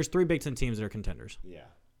big. There's 3 Big Ten teams that are contenders. Yeah,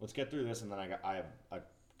 let's get through this, and then I have a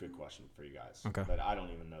good question for you guys. Okay, but I don't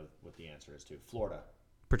even know what the answer is to. Florida,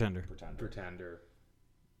 pretender.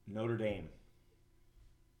 Notre Dame.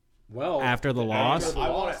 Well, after the loss,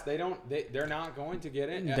 they're not going to get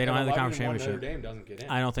in. They don't have the conference championship. Notre Dame doesn't get in.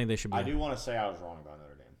 I don't think they should be. I do want to say I was wrong about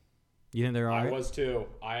Notre Dame. You think they're all right? I was too.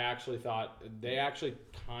 I actually thought they actually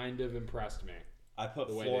kind of impressed me. I put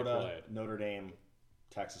Florida, Notre Dame,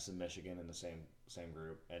 Texas, and Michigan in the same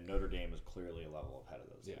group, and Notre Dame is clearly a level ahead of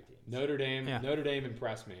those 3 teams. Notre Dame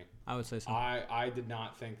impressed me. I would say so. I did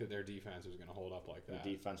not think that their defense was going to hold up like that.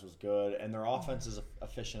 The defense was good, and their offense is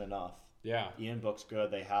efficient enough. Yeah, Ian Book's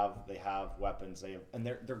good. They have weapons.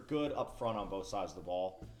 They're good up front on both sides of the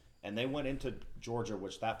ball. And they went into Georgia,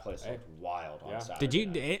 which that place looked wild on Saturday.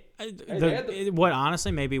 Did you? What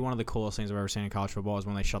honestly may be one of the coolest things I've ever seen in college football is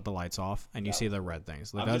when they shut the lights off and you see the red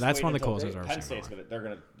things. That's one of the coolest things I've ever seen. Penn State's they're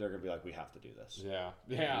gonna be like, we have to do this. Yeah.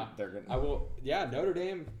 They're gonna. I will. Yeah, Notre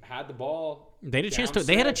Dame had the ball. They had a chance to.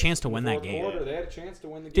 They had a chance to win that game. They had a chance to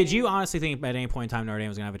win the game. Did you honestly think at any point in time Notre Dame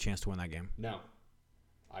was gonna have a chance to win that game? No,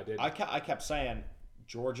 I did. I kept saying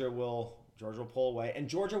Georgia will pull away, and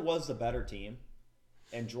Georgia was the better team.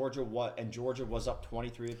 And Georgia was up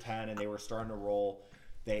 23-10, and they were starting to roll.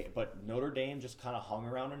 But Notre Dame just kind of hung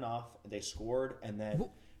around enough. They scored, and then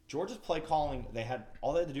Georgia's play calling.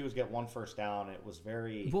 All they had to do was get 1 first down. It was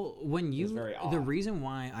very very odd. The reason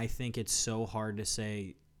why I think it's so hard to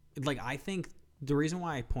say, I think the reason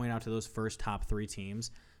why I point out to those first top 3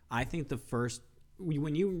 teams, I think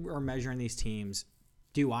when you are measuring these teams,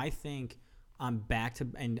 do I think back to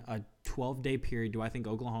in a 12-day period, do I think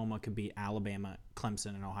Oklahoma could beat Alabama,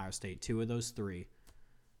 Clemson, and Ohio State, 2 of those 3,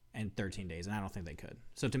 in 13 days? And I don't think they could.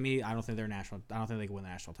 So to me, I don't think I don't think they could win the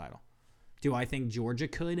national title. Do I think Georgia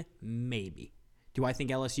could? Maybe. Do I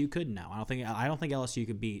think LSU could? No. I don't think LSU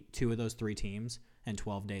could beat 2 of those 3 teams in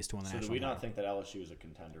 12 days to win the national title. So do we not think that LSU is a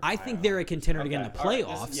contender? I think they're a contender to get in the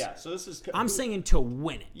playoffs. Right, so this is. I'm saying to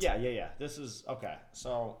win it. Yeah. This is okay.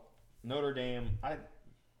 So Notre Dame,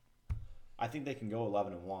 I think they can go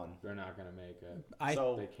 11-1. They're not gonna make it.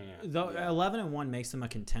 So They can't. Though Yeah. 11-1 makes them a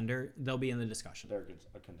contender, they'll be in the discussion. they're good.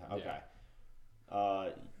 Okay. Yeah.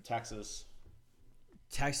 Texas.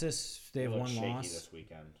 Texas, they have look one shaky loss. this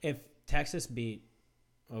weekend, If Texas beat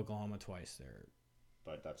Oklahoma twice, they're.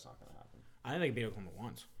 but that's not going to happen. I think they can beat Oklahoma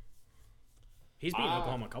once. He's beaten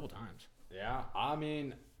Oklahoma a couple times. Yeah, I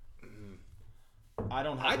mean, I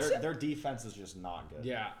don't I'd have say- their defense is just not good.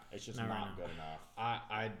 yeah, It's just Not right not now. good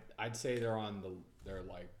enough. I'd say they're on the. They're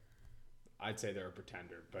like, I'd say they're a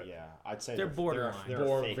pretender, but Yeah, I'd say They're borderline. They're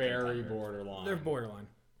a fake very contender. borderline. They're borderline.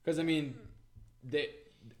 Because I mean,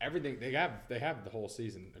 everything they have the whole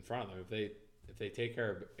season in front of them. If they take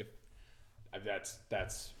care of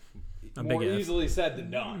that's A more big if. easily said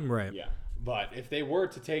than done. Right. Yeah, But if they were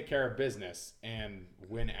to take care of business and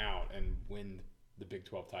win out and win the Big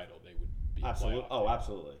 12 title, they would be absolutely. A playoff Oh, team.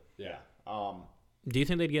 absolutely. Yeah. Do you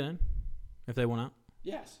think they'd get in if they went out?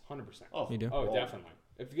 Yes, 100%. You do? Oh, well, definitely.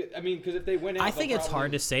 Because if they win out, I think it's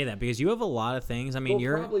hard to say that because you have a lot of things. I mean, They'll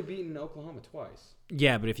you're probably beaten Oklahoma twice.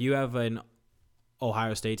 yeah, but if you have an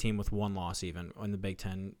Ohio State team with one loss, even in the Big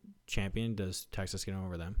Ten champion, does Texas get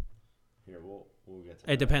over them? Here we'll get to It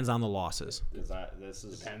that. depends on the losses. Because this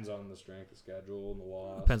is Depends on the strength of schedule and the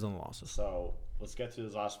loss. Depends on the losses. so. Let's get to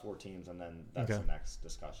those last 4 teams, and then that's Okay. the next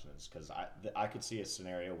discussion. Is because I could see a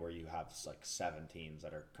scenario where you have like 7 teams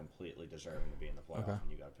that are completely deserving to be in the playoff, Okay.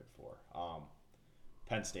 and you got to pick 4.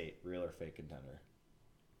 Penn State, real or fake contender?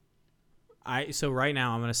 So right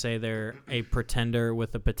now I'm going to say they're a pretender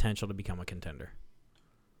with the potential to become a contender.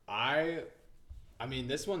 I mean,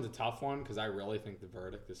 this one's a tough one because I really think the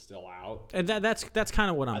verdict is still out. And that's kind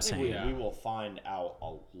of what I'm I think saying. Yeah. we will find out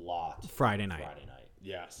a lot Friday night. Friday night.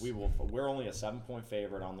 Yes. We're only a 7-point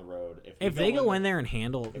favorite on the road. If they go in there and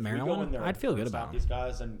handle if we go in Maryland, there I'd and feel good first about out them. these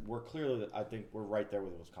guys, and I think we're right there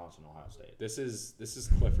with Wisconsin, Ohio State. This is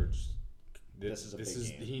Clifford's. This is a big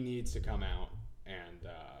game. He needs to come out and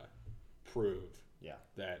prove Yeah,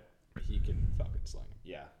 that he can fucking sling it.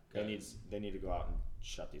 yeah. Cause- They need to go out and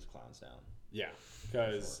shut these clowns down. Yeah,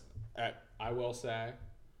 because I will say,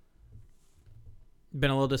 Been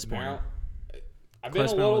a little disappointed. Maryland, I've been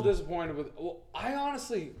Close a little Maryland. disappointed with. Well, I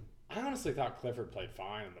honestly thought Clifford played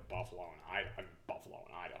fine in the Buffalo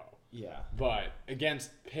and Idaho. Yeah, But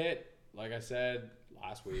against Pitt, like I said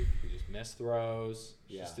last week, he just missed throws.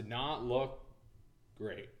 Yeah. Just did not look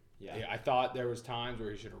great. Yeah. I thought there was times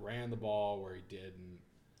where he should have ran the ball where he didn't.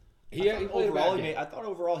 I He thought played a bad game. I thought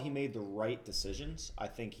overall he made the right decisions. I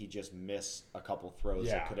think he just missed a couple throws.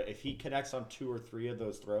 Yeah. That could if he connects on 2 or 3 of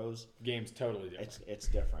those throws, Game's totally different. it's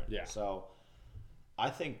different. Yeah. So I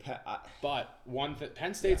think But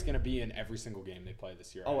Penn State's going to be in every single game they play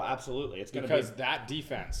this year. oh, absolutely, it's going to because be. that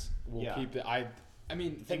defense will Yeah. keep it. I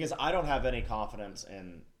mean, The thing is, I don't have any confidence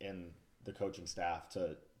in the coaching staff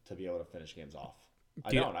to be able to finish games off. I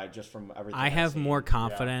Dude, don't. I just from everything. I I've have seen. more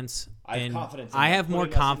confidence I have in confidence in I them have more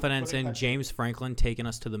putting us in- confidence putting in us- James Franklin taking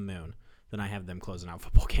us to the moon than I have them closing out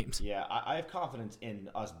football games. Yeah, I have confidence in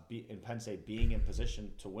us in Penn State being in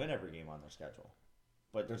position to win every game on their schedule.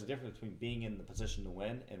 But there's a difference between being in the position to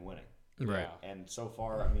win and winning. Right. And so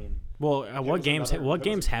far, I mean, Well, There what was games another- what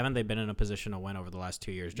there was- games haven't they been in a position to win over the last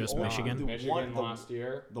 2 years? Just only- Michigan. the Michigan one- the- last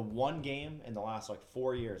year. the one game in the last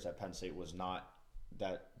 4 years that Penn State was not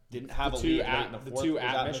that didn't have The a two lead late at- in the the fourth two was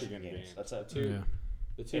at Michigan games. That's it. Yeah.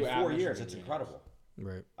 The two In at 4 years, Michigan it's games. incredible.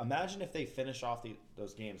 Right. Imagine if they finish off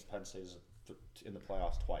those games. Penn State is in the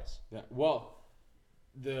playoffs twice. Yeah. Well,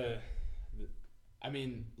 I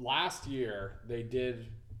mean, last year they did.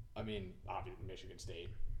 I mean, obviously Michigan State,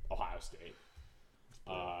 Ohio State.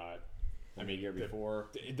 I mean, the year before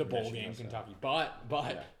the bowl Michigan, game, so- Kentucky, but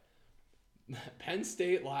Penn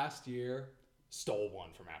State last year stole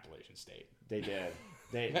one from Appalachian State. They did.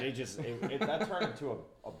 They just that turned into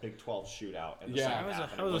a Big 12 shootout. In the Yeah. second That half,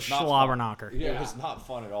 and That it was a not slobber fun. knocker. Yeah. It was not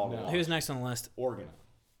fun at all. to No. watch. Who's next on the list? Oregon.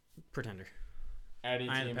 Pretender. Any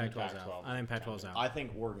I team think in Pac-12's Pac-12. out. I think Pac-12's out. I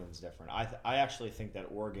think Oregon's different. I actually think that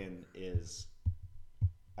Oregon is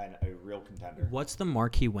a real contender. What's the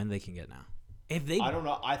marquee win they can get now? If they I don't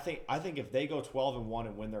know. I think if they go 12-1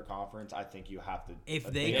 and win their conference, I think you have to. If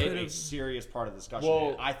they make could've- a serious part of the discussion.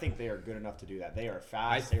 Well- And I think they are good enough to do that. They are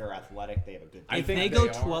fast. They are athletic. They have a good. I if think they they go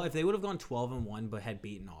are. 12 if they would have gone 12-1 but had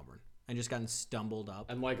beaten Auburn and just gotten stumbled up.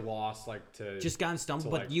 And lost to Just gotten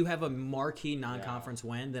stumbled, but like- you have a marquee non-conference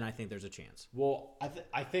win, then I think there's a chance. Well,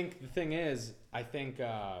 I think the thing is, I think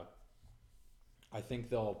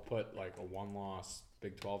they'll put like a one-loss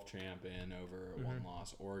Big 12 champion over a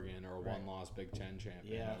one-loss Oregon or a one-loss Big 10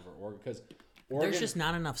 champion Yeah. over Oregon because There's just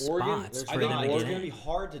not enough Oregon- spots I for think them to It's get going to in. be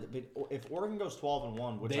hard to. But if Oregon goes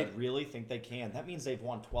 12-1, which I They- really think they can, that means they've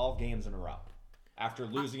won 12 games in a row after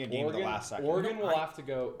losing a game in the last second. Oregon will have to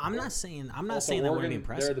go. I'm not saying they wouldn't be Oregon,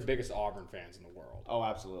 impressive. they're the biggest Auburn fans in the world. Oh,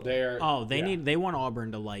 absolutely. They want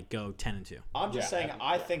Auburn to like go 10-2. I'm just saying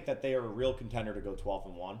I think that they are a real contender to go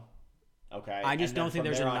 12-1. Okay. I just don't think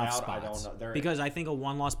there's enough spots. I don't know. Because I think a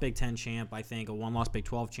one-loss Big Ten champ, I think a one-loss Big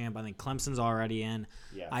 12 champ, I think Clemson's already in.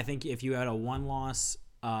 Yeah. I think if you had a one-loss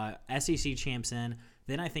SEC champs in,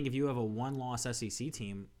 then I think if you have a one-loss SEC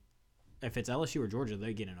team, if it's LSU or Georgia,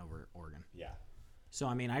 they get in over Oregon. Yeah. So,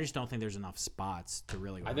 I mean, I just don't think there's enough spots to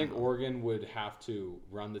really go I think around. Oregon would have to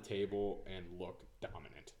run the table and look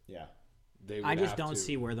dominant. Yeah. I just don't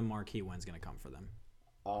see where the marquee win's going to come for them.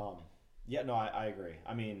 Yeah, no, I agree.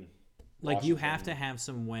 I mean, like, you have to have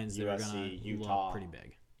some wins that are going to look pretty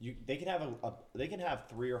big. They can have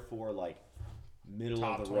 3 or 4 like middle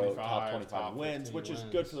Top of the road 25, top 25 top wins, 15 which is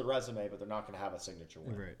wins. good for the resume, but they're not going to have a signature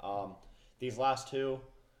win. Right. These last 2,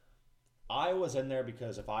 Iowa's in there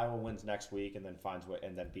because if Iowa wins next week and then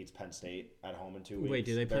beats Penn State at home in 2 weeks. Wait,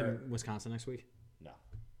 do they play Wisconsin next week? No.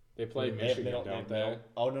 They play Michigan, don't they?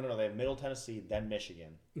 Oh no, they have Middle Tennessee, then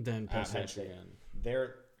Michigan. Then Penn At State. Michigan.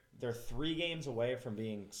 They're 3 games away from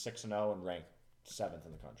being 6-0 and ranked 7th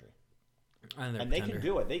in the country. And they can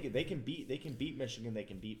do it. They can beat Michigan. They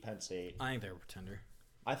can beat Penn State. I think they're a pretender.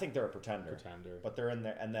 I think they're a pretender. But they're in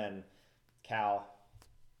there. And then Cal,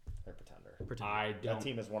 they're a pretender. That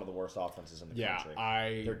team is one of the worst offenses in the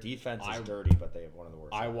country. Their defense is dirty, but they have one of the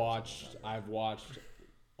worst. I've watched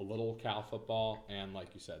a little Cal football, and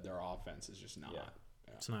like you said, their offense is just not. Yeah.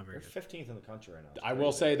 Yeah. It's not very They're good. 15th in the country right now. I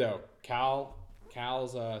will say though,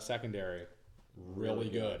 Cal's secondary really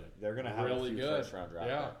good. They're going to have really a few good. first-round draft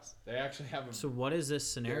Yeah, picks. they actually have. So what is this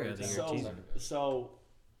scenario that you're teasing? So,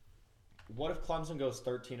 what if Clemson goes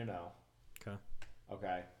 13-0? Okay.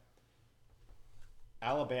 Okay.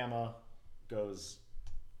 Alabama goes.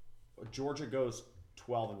 Georgia goes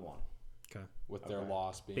 12-1. Okay. With their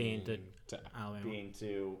loss being to Alabama. Being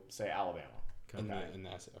to say Alabama. Okay. in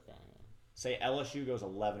that okay. Yeah. Say LSU goes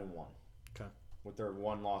 11-1. Okay. With their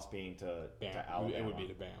one loss being to Alabama. It would be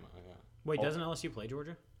to Bama. Yeah. Wait, doesn't LSU play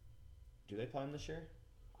Georgia? Do they play them this year?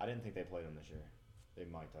 I didn't think they played them this year. They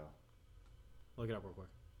might though. Look it up real quick.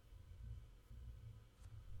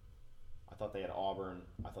 I thought they had Auburn.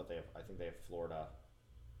 I think they have Florida.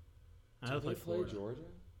 I know Did they they play play Florida. Georgia?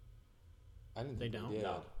 I didn't. They think don't? They did.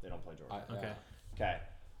 No, they don't play Georgia. Okay. Okay.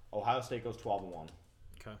 Ohio State goes 12-1.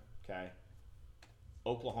 Okay. Okay.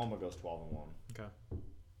 Oklahoma goes 12-1. Okay.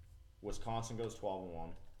 Wisconsin goes 12-1.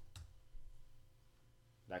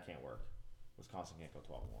 That can't work. Wisconsin can't go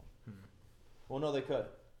 12-1. Well, no, they could.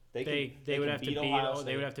 They would can have to beat Ohio State.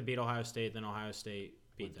 They would have to beat Ohio State, then Ohio State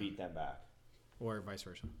Would beat them back. or vice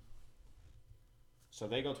versa. So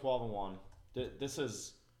they go 12-1. This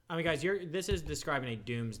is. I mean, guys, this is describing a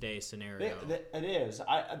doomsday scenario. It is.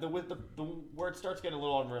 Where it starts getting a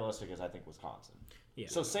little unrealistic is I think Wisconsin. Yeah.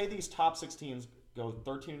 So say these top 6 teams go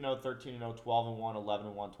 13-0, 13-0, 12-1,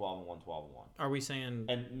 11-1, 12-1, 12-1. Are we saying?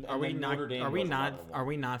 And are we then not? Notre Dame Are we goes not? 11-1. Are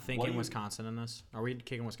we not thinking you- Wisconsin in this? Are we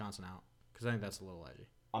kicking Wisconsin out? Because I think that's a little edgy.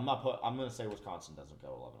 I'm going to say Wisconsin doesn't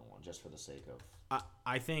go 11-1 just for the sake of.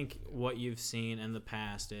 I think what you've seen in the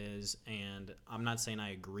past is, and I'm not saying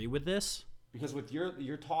I agree with this. Because with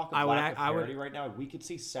your talk of I would lack act- of I would- parity right now, we could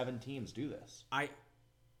see 7 teams do this.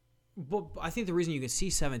 But I think the reason you can see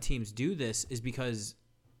 7 teams do this is because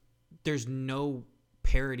there's no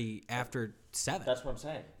parity after 7. That's what I'm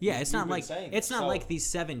saying. Yeah, it's not like like these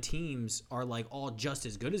 7 teams are like all just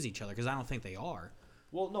as good as each other because I don't think they are.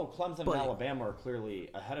 Well, no, Clemson and Alabama are clearly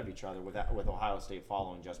ahead of each other with Ohio State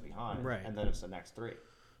following just behind, Right. And then it's the next 3.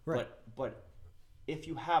 Right. But if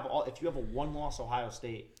you have a 1-loss Ohio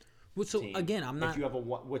State Well, so team, again, I'm not. If you have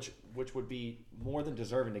which would be more than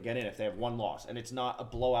deserving to get in if they have 1 loss, and it's not a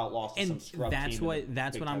blowout loss to some And scrub that's team. what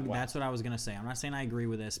that's what I was gonna say. I'm not saying I agree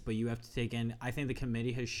with this, but you have to take in. I think the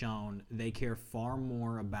committee has shown they care far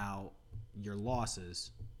more about your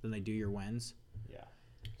losses than they do your wins. Yeah.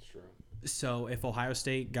 It's true. So if Ohio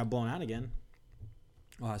State got blown out again,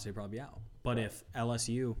 Ohio State would probably be out. But if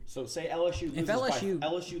LSU, So say LSU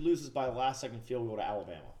loses by the last second field goal to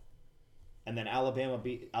Alabama, and then Alabama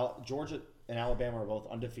Georgia and Alabama are both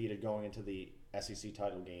undefeated going into the SEC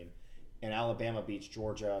title game, and Alabama beats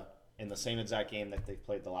Georgia in the same exact game that they've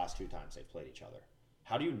played the last 2 times they've played each other.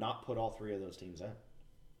 How do you not put all 3 of those teams in?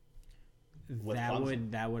 With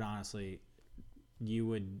Clemson? that would honestly, the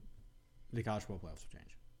college football playoffs would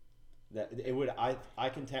change. That it would I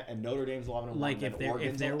contend, and Notre Dame's 11-1, Like, and if there were-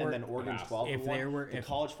 and then Oregon's 12-1. The if-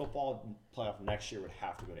 college football playoff next year would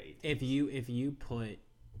have to go to 8. If you put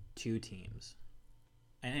 2 teams,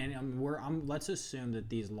 and let's assume that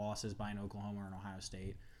these losses by an Oklahoma or an Ohio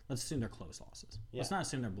State, Let's assume they're close losses. Yeah. Let's not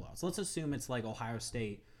assume they're blowouts. Let's assume it's like Ohio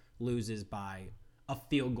State loses by a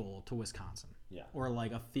field goal to Wisconsin. Yeah. Or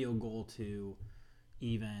like a field goal to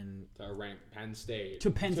even To rank Penn State.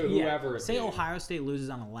 to Penn to State. whoever. Say it be. Ohio State loses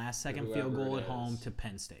on a last second field whoever goal it at home is. to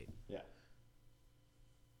Penn State. Yeah.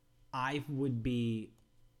 I think it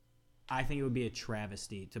would be a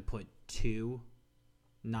travesty to put 2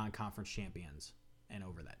 non-conference champions and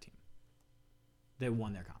over that team. They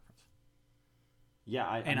won their conference. Yeah,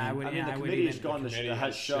 I would- the and I would committee has even- gone. the committee has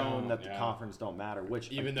has shown shown, that the yeah. conference don't matter.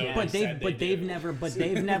 Which Even though again, But said they they've do.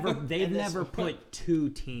 never put 2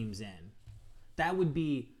 teams in. That would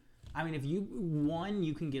be, I mean, if one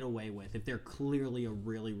you can get away with if they're clearly a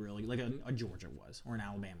really like a Georgia was or an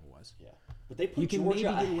Alabama was. yeah, but they You put can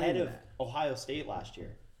Georgia maybe get away ahead with of that. Ohio State last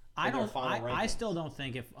year. I in their don't. final I rankings. still don't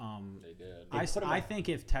think if They did. I think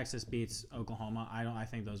if Texas beats Oklahoma, I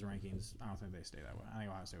think those rankings. I don't think they stay that way. I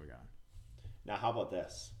think Ohio State would go. Now, how about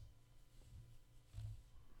this?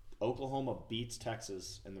 Oklahoma beats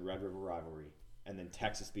Texas in the Red River rivalry, and then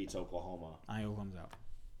Texas beats Oklahoma. I think Oklahoma's out.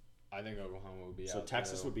 I think Oklahoma would be So out.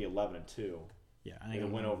 Texas too. would be 11-2. Yeah, I They think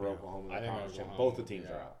would win Oklahoma over would be out. Oklahoma in I the think conference. Oklahoma Both the would be teams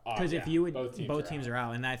are out. Oh, Because yeah, if you would, both teams are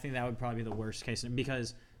out, and I think that would probably be the worst case.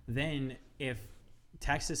 Because then if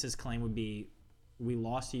Texas's claim would be, we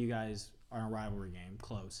lost to you guys on a rivalry game,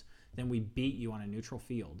 close, then we beat you on a neutral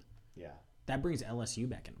field. Yeah, That brings LSU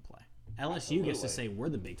back into play. LSU gets to Absolutely. say we're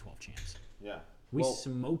the Big 12 champs. yeah. We Well,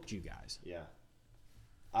 smoked you guys. yeah.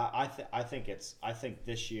 I think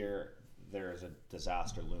this year there is a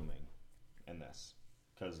disaster looming in this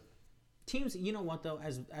because Teams, you know what though?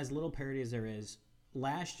 As little parity as there is,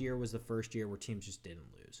 last year was the first year where teams just didn't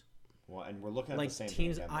lose. well, and we're looking at Like the same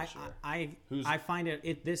teams, thing again this year. I I find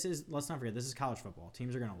it. This is, let's not forget, this is college football.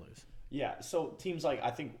 Teams are gonna lose. Yeah, so teams like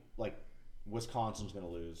I think like Wisconsin's going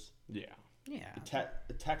to lose. Yeah. Yeah.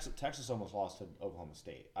 Texas almost lost to Oklahoma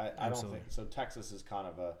State. I don't Absolutely. think so. Texas is kind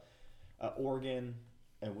of a Oregon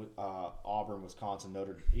and Auburn, Wisconsin,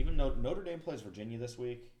 Notre Dame plays Virginia this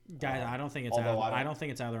week. Guys, I don't think it's although I don't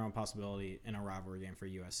think it's out of their own possibility in a rivalry game for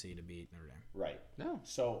USC to beat Notre Dame. Right. No.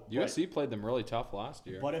 So USC played them really tough last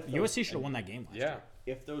year. but if those, USC should have won that game last yeah. year.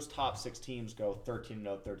 if those top 6 teams go 13-0,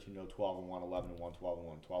 13-0, 12-1, 11-1,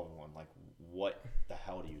 12-1, 12-1, like what the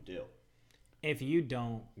hell do you do? If you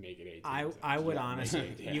don't, Make it 18. I would Yeah, honestly,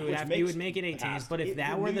 make it you 18. would Which have makes you would make it 18. past- But if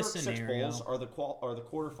that the were New the York Six scenario, Bowls are the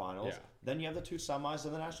quarterfinals, Yeah. then you have the 2 semis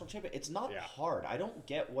and the national champion. It's not Yeah. hard. I don't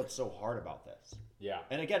get what's so hard about this. Yeah.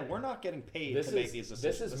 And again, we're not getting paid This to make is these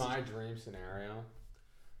decisions. this is my dream scenario.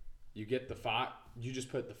 You get the 5. You just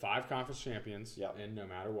put the 5 conference champions Yep. in no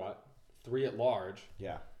matter what. 3 at large,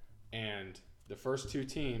 yeah. and the first 2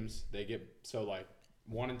 teams they get so like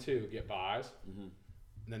 1 and 2 get buys, and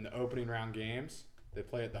then the opening round games they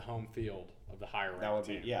play at the home field of the higher ranked That would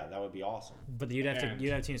be team. that would be awesome. but you'd And-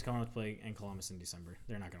 have teams coming up to play in Columbus in December.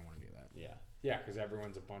 They're not going to want to do that. Yeah. Yeah, because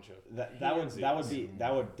everyone's a bunch of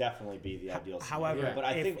That would definitely be the ideal scenario. However, Yeah. but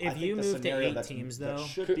I if- think if I you think the move to scenario 8 that, teams, that though-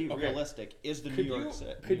 should Could- be okay. realistic is the Could New you York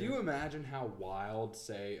City. could you imagine how wild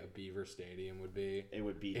say a Beaver Stadium would be It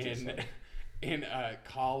would be just in like, in a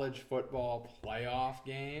college football playoff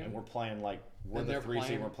game? and we're playing like we're And the they're 3 seed.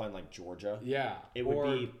 playing- We're playing like Georgia. Yeah, It would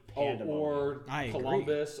or, be pandemonium. or I agree.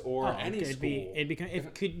 Columbus or Oh, any it'd school. be it become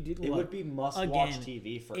if could It look, would be must-watch again,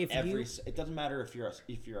 TV for if every. you- It doesn't matter if you're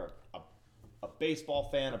a baseball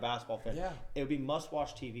fan, a basketball fan. Yeah. It would be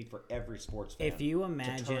must-watch TV for every sports fan. If you to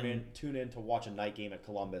imagine tune in to watch a night game at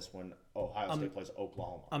Columbus when Ohio State plays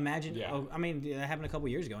Oklahoma. Imagine, Yeah. I mean, that happened a couple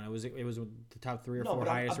years ago, and it was the top 3 or No, 4 but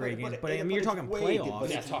highest rated games. But I mean, but you're it's talking way playoffs. But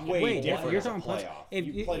Yeah, it's talking way way different. different. You're as a talking playoffs. playoff. If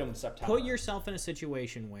you played them in September. Put yourself in a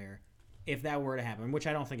situation where, if that were to happen, which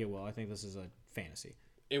I don't think it will, I think this is a fantasy.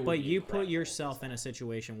 It would But be you put incredible. yourself in a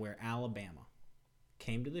situation where Alabama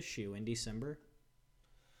came to the shoe in December,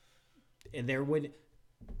 and there would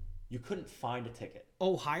You couldn't find a ticket.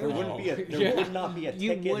 Ohio. There wouldn't be a. There Yeah. would not be a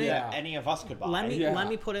You ticket wouldn't- that any of us could buy. Let me Yeah. let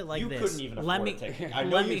me put it like you this. couldn't even let afford me, a ticket. I know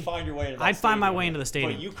let you'd me- find your way into that I'd find my stadium, way into the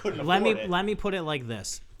stadium. But you couldn't let afford me it. let me put it like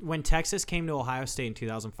this: when Texas came to Ohio State in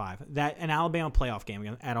 2005, that an Alabama playoff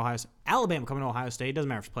game at Ohio, Alabama coming to Ohio State, it doesn't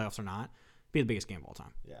matter if it's playoffs or not, be the biggest game of all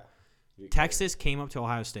time. Yeah. You Texas came up to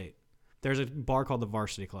Ohio State. There's a bar called the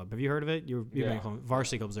Varsity Club. Have you heard of it? You've been Yeah. to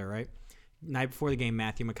Varsity Club's there, right? Night before the game,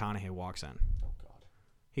 Matthew McConaughey walks in. Oh God.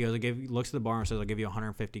 He goes, looks at the bar and says, "I'll give you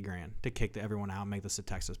 150 grand to kick everyone out and make this a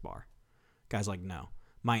Texas bar." Guy's like, "No."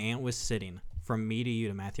 My aunt was sitting from me to you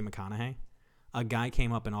to Matthew McConaughey. A guy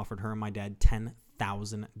came up and offered her and my dad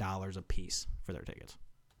 $10,000 a piece for their tickets.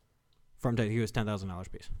 He was $10,000 a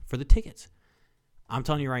piece for the tickets. I'm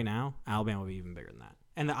telling you right now, Alabama will be even bigger than that.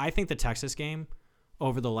 And I think the Texas game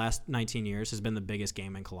over the last 19 years has been the biggest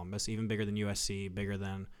game in Columbus, even bigger than USC, bigger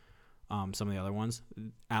than some of the other ones.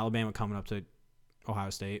 Alabama coming up to Ohio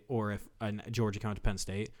State, or if Georgia coming to Penn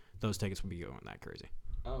State, those tickets would be going that crazy.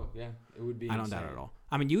 Oh yeah, it would be. I don't doubt it at all.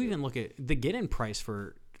 I mean, you even look at the get-in price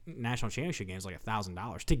for national championship games, like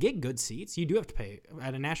 $1,000. To get good seats, you do have to pay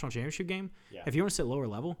at a national championship game. Yeah. If you want to sit lower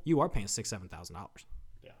level, you are paying $6,000-$7,000.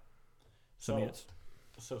 Yeah. So I mean,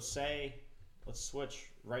 So say, let's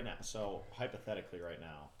switch right now. So hypothetically, right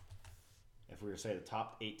now, if we were to say the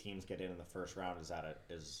top 8 teams get in the first round is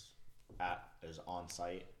on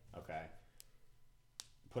site, okay.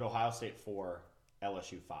 Put Ohio State 4,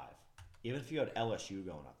 LSU 5. Even if you had LSU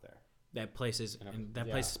going up there, that place is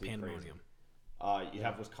place is pandemonium. you'd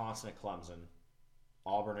have Wisconsin at Clemson,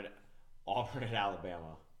 Auburn at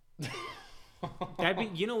Alabama. That'd be,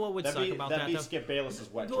 you know what would suck about that? That'd be though? Skip Bayless's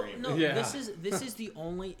wet dream. No, Yeah. this is the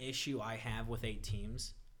only issue I have with 8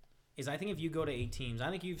 teams. Is I think if you go to 8 teams, I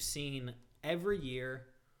think you've seen every year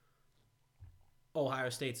Ohio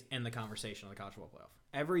State's in the conversation of the college football playoff.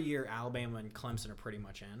 Every year Alabama and Clemson are pretty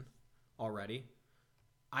much in already.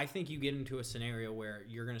 I think you get into a scenario where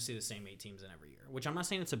you're going to see the same 8 teams in every year, which I'm not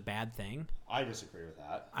saying it's a bad thing. I disagree with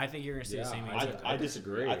that. I think you're going to see the same 8 teams. I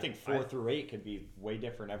disagree. I think 4 through 8 could be way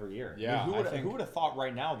different every year. Yeah, I mean, who would have thought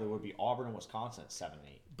right now there would be Auburn and Wisconsin at 7 and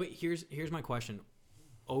 8? But here's my question.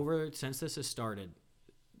 Since this has started,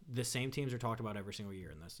 the same teams are talked about every single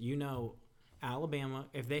year in this. You know, Alabama,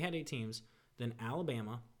 if they had 8 teams, then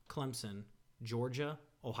Alabama, Clemson, Georgia,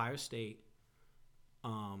 Ohio State,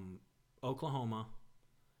 Oklahoma,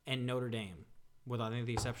 and Notre Dame, with I think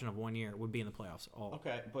the exception of 1 year, would be in the playoffs.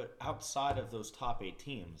 Okay, but outside of those top 8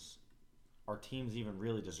 teams, are teams even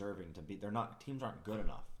really deserving to be? Teams aren't good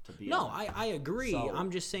enough to be. No, I agree. So,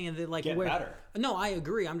 I'm just saying that get better. No, I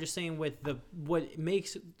agree. I'm just saying with what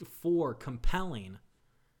makes 4 compelling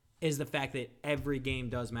is the fact that every game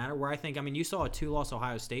does matter. Where I think, I mean, you saw a 2-loss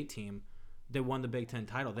Ohio State team that won the Big Ten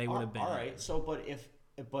title. They would have been all right. So,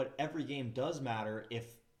 but every game does matter if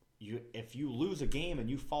you lose a game and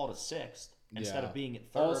you fall to 6th instead of being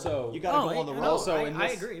at 3rd. Also, you got to go on the road. I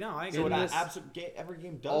agree. No, I agree. So every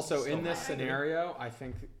game does. Also, in this matter. scenario, I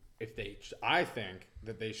think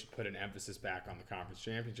that they should put an emphasis back on the conference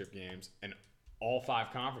championship games, and all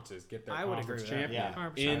 5 conferences get their conference champion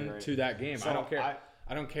into that game. So I don't care.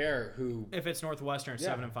 I don't care who. If it's Northwestern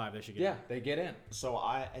 7-5, they should get. Yeah, they get in. So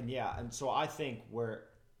I think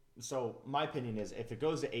my opinion is if it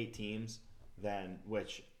goes to 8 teams, then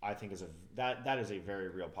which I think is that is a very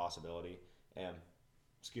real possibility.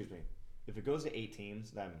 If it goes to 8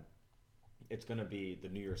 teams, then it's going to be the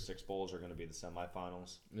New Year's Six Bowls are going to be the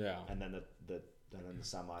semifinals. Yeah, and then the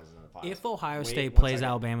semis and then the finals. If Ohio State plays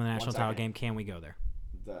Alabama in the national title game, can we go there?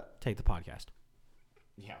 Take the podcast.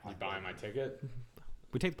 Yeah, you buying my ticket?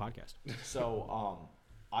 We take the podcast. So,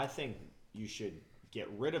 I think you should get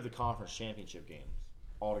rid of the conference championship games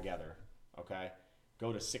altogether. Okay,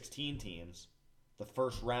 go to 16 teams. The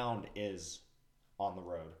first round is on the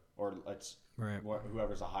road, or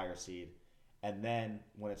whoever's a higher seed, and then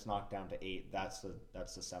when it's knocked down to 8, that's the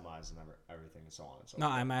semis and everything and so on and so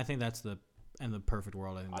forth. I think that's in the perfect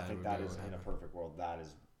world. I think that is in a perfect world. That is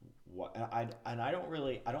what I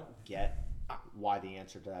don't get why the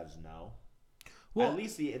answer to that is no. Well, at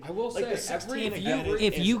least I will say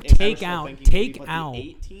if you take out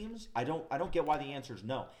 8 teams, I don't get why the answer is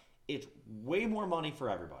no. It's way more money for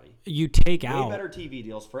everybody. You take out way better TV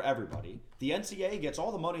deals for everybody. The NCAA gets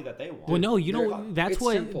all the money that they want. Well, no, that's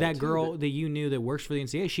what that girl that you knew that works for the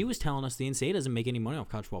NCAA. She was telling us the NCAA doesn't make any money off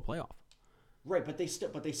college football playoff. Right, but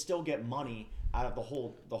they still get money out of the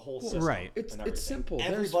whole system. Right, it's simple.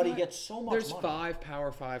 Everybody gets so much. There's money. 5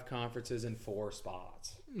 Power 5 conferences and 4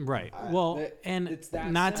 spots. Right. It's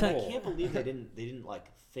that I can't believe they didn't like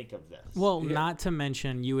think of this. Well, not to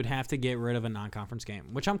mention you would have to get rid of a non-conference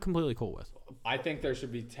game, which I'm completely cool with. I think there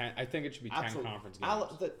should be 10. I think it should be 10 conference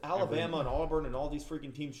games. Alabama and Auburn and all these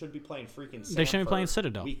freaking teams should be playing freaking. They shouldn't be playing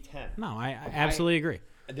Citadel. Week 10. No, I absolutely agree.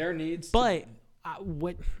 There needs. But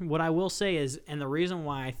what I will say is, and the reason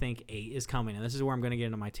why I think 8 is coming, and this is where I'm going to get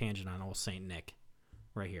into my tangent on old Saint Nick,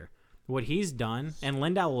 right here. What he's done, and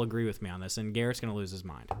Lindow will agree with me on this, and Garrett's going to lose his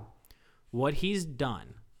mind. What he's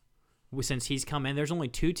done since he's come in, there's only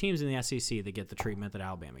 2 teams in the SEC that get the treatment that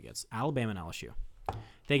Alabama gets: Alabama and LSU.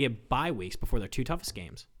 They get bye weeks before their 2 toughest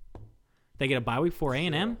games. They get a bye week for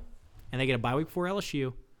A&M, and they get a bye week for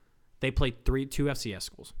LSU. They play 2 FCS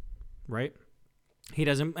schools, right? He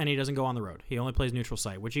doesn't go on the road. He only plays neutral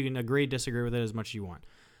site, which you can agree, disagree with it as much as you want.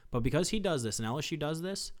 But because he does this and LSU does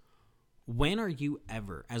this, when are you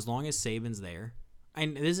ever, as long as Saban's there,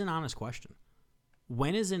 and this is an honest question,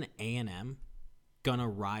 when is an A&M gonna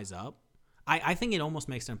rise up? I think it almost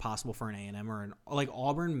makes it impossible for an A&M or like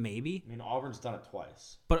Auburn maybe, I mean, Auburn's done it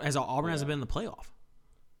twice. but as Auburn hasn't been in the playoff.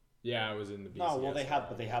 Yeah, it was in the BCS. No, well, they have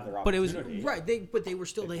their But it was opportunity. right. They were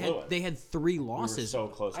still They they blew had it. they had 3 We were losses. so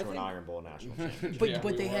close to I an think- Iron Bowl national championship. but Yeah,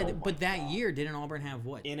 but we they were. had Oh but my that God. year didn't Auburn have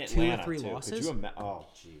what In 2 Atlanta, or 3 too. losses? Oh,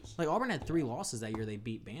 jeez. Like Auburn had 3 losses that year. They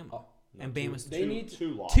beat Bama, and Bama's They need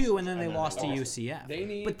two losses. 2, and then they lost to lost. UCF. They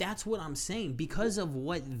need- But that's what I'm saying because of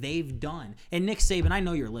what they've done. And Nick Saban, I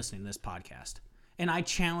know you're listening to this podcast, and I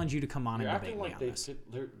challenge you to come on You're and acting debate me like on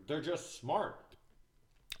this. they're just smart.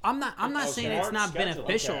 I'm not saying it's Smart not schedule,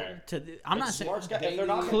 beneficial okay. to. I'm not It's saying smart schedule. they If they're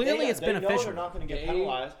not need- Clearly they, it's they know beneficial. they're not going to get They-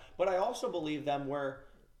 penalized. But I also believe them where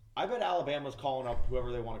I bet Alabama's calling up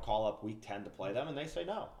whoever they want to call up week 10 to play them, and they say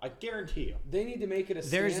no. I guarantee you. They need to make it a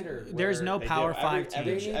standard. There's where no they Power do. 5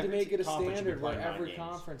 Every- They team. need to every make it a conference should be standard where playing 9 every games.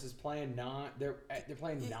 conference is playing they're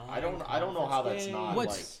playing 9. I don't know how that's not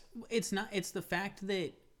What's it's not it's the fact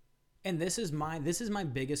that, and this is my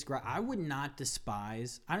biggest gripe. I would not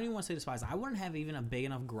despise. I don't even want to say despise. I wouldn't have even a big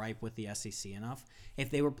enough gripe with the SEC enough if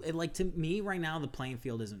they were like, to me right now the playing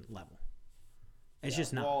field isn't level. It's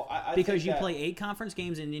just not. well, I because think you that- play 8 conference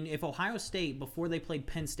games, and if Ohio State before they played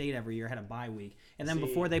Penn State every year had a bye week, and then See-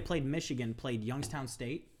 before they played Michigan played Youngstown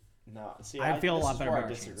State. No, see, I feel a this lot is better where about I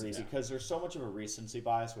our disagree chances. because there's so much of a recency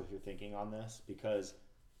bias with your thinking on this because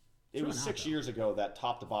it True was or not, 6 though? years ago that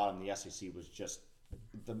top to bottom the SEC was just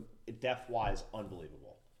the depth-wise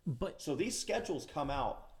unbelievable. But So these schedules come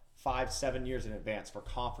out 5-7 years in advance for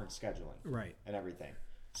conference scheduling, Right. and everything.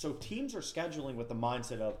 So teams are scheduling with the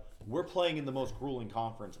mindset of we're playing in the most grueling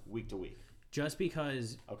conference week to week. just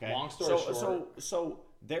because Okay. Long story so, short- so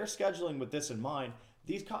they're scheduling with this in mind.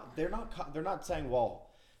 They're not saying,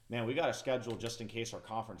 well, man, we got to schedule just in case our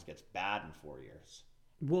conference gets bad in 4 years.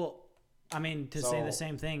 Well, I mean, to say the So-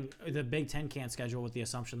 same thing, the Big Ten can't schedule with the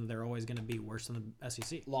assumption that they're always going to be worse than the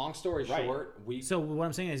SEC. Long story Right. short, So what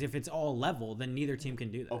I'm saying is, if it's all level, then neither team can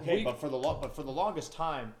do that. Okay, but for the longest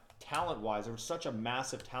time, talent-wise, there was such a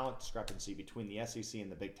massive talent discrepancy between the SEC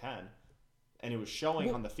and the Big Ten, and it was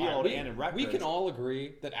showing on the field and in records. we can all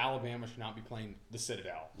agree that Alabama should not be playing the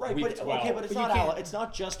Citadel. Right, week but 12. okay, but it's you not can't- it's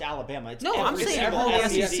not just Alabama. It's No, I'm every saying single all the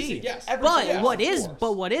SEC. SEC. Yes. Every But single- what of is course.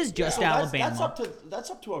 but what is just So Alabama?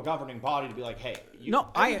 that's up to a governing body to be like, hey,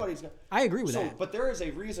 everybody's I agree with so, that. But there is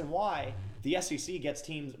a reason why the SEC gets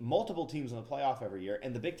multiple teams in the playoff every year,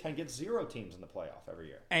 and the Big Ten gets 0 teams in the playoff every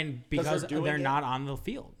year. And they're because doing they're it- not on the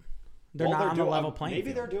field, they're Well, not on the doing- level playing Maybe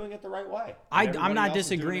field. they're doing it the right way. I'm Everybody not else is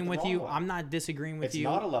doing disagreeing it the with wrong you. way. I'm not disagreeing with It's you.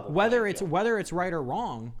 not a level whether playing it's field. whether it's right or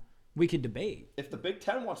wrong, we could debate. If the Big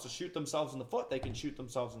Ten wants to shoot themselves in the foot, they can shoot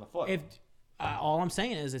themselves in the foot. If all I'm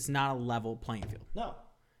saying is it's not a level playing field. no.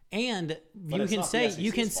 And you it's can not say the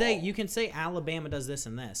you can SEC's say fault. you can say Alabama does this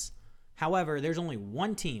and this. However, there's only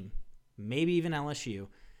one team, maybe even LSU,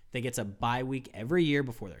 that gets a bye week every year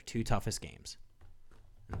before their 2 toughest games.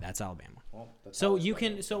 And that's Alabama. Well, that's So how it's you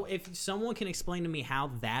scheduled. can so if someone can explain to me how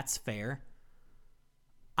that's fair.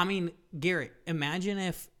 I mean, Garrett, imagine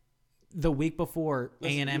if the week before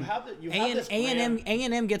Listen, A&M you have this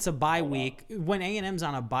A&M gets a bye week when A&M's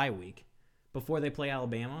on a bye week before they play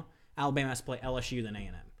Alabama. Alabama has to play LSU than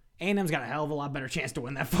A&M. A&M's got a hell of a lot better chance to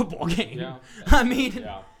win that football game. Yeah. I mean,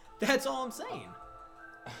 Yeah. that's all I'm saying.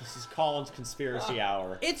 This is Colin's conspiracy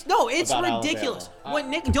hour. It's About ridiculous. Alabama. What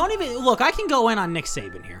Nick? Don't even look. I can go in on Nick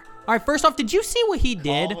Saban here. All right. First off, did you see what he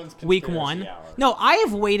did Colin's week conspiracy 1? hour. No, I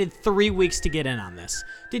have waited 3 weeks to get in on this.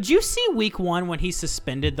 Did you see week 1 when he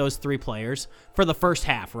suspended those 3 players for the first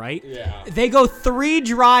half? Right. Yeah. They go 3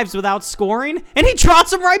 drives without scoring, and he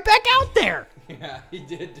trots them right back out there. Yeah, he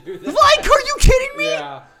did do that. Like, are you kidding me?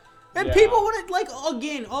 Yeah. And Yeah. people want to, like,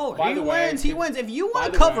 again, By he the way, wins, he could- wins. If you by want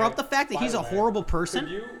to the cover way- up the fact that by he's the a way, horrible person,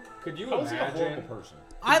 Could you How is he a imagine? horrible person?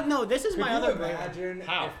 no, this is Could my you other imagine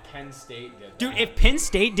How? if Penn State did that? Dude, if Penn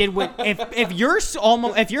State did what if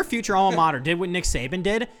your future alma mater did what Nick Saban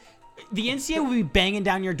did, the NCAA would be banging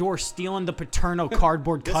down your door stealing the Paterno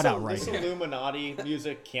cardboard cutout right This here. Illuminati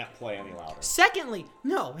music can't play any louder. Secondly,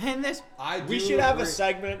 no, and this We should have a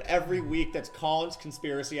segment every week that's Colin's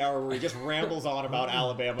Conspiracy Hour where he just rambles on about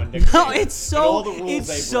Alabama and Nick no, Saban it's and all so the rules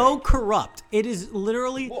they it's so break. corrupt. It is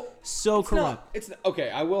literally so corrupt. Okay,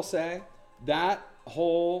 I will say that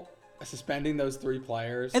whole suspending those 3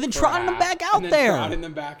 players And then for trotting them half, back out and then there. trotting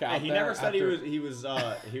them back out He there never said after- he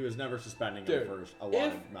was never suspending Dude, him for a long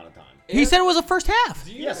if- amount of time. He said it was the first half.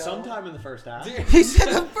 Do you Yeah, know- sometime in the first half. He said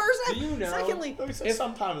the first half. Do you know- Secondly, No, he said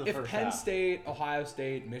sometime in the If first Penn half. State, Ohio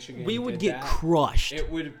State, Michigan, we would did get that, crushed. It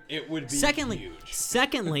would be Secondly, huge.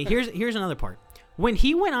 secondly, here's another part. When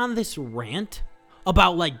he went on this rant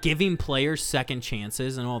about like giving players second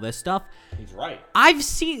chances and all this stuff. He's right. I've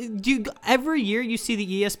seen every year you see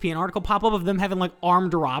the ESPN article pop up of them having like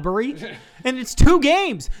armed robbery, and it's 2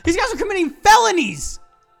 games. These guys are committing felonies.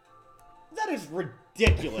 That is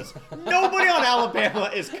ridiculous. Nobody on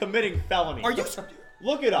Alabama is committing felonies. Are you?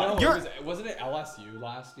 Look it up. No, wasn't it LSU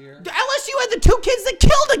last year? LSU had the 2 kids that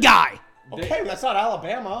killed a guy. Okay, that's not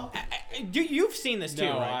Alabama. You've seen this too,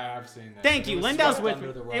 No, right? I've seen that. Thank It you. was Lindell's swept with under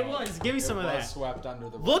me. the rug. It was. Give me some of It that. was swept under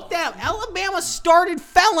the rug. Look that Alabama started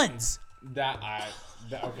felons. That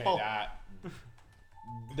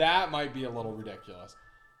might be a little ridiculous.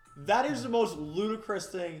 That is the most ludicrous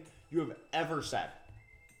thing you have ever said.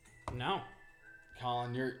 No,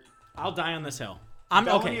 Colin, I'll die on this hill. I'm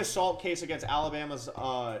Felony okay. assault case against Alabama's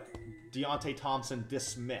Deontay Thompson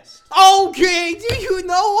dismissed. Okay,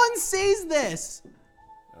 no one sees this.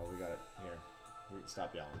 Oh, we got it here.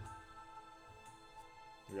 Stop yelling.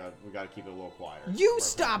 We got to keep it a little quieter. You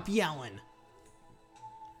stop yelling.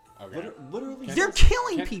 okay. Literally, They're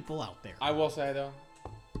killing people out there. I will say though,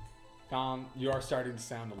 Colin, you are starting to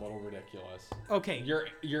sound a little ridiculous. Okay.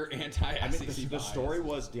 You're anti-SEC. I mean, the bias. story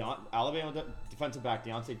was Alabama defensive back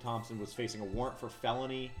Deontay Thompson was facing a warrant for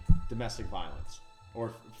felony domestic violence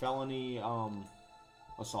or felony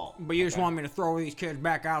assault. But you just want me to throw these kids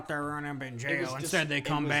back out there and them in jail. Instead, they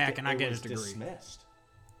come back and I get a degree. Dismissed.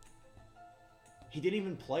 He didn't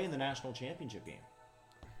even play in the national championship game.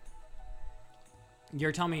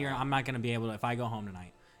 You're telling me I'm not going to be able to, if I go home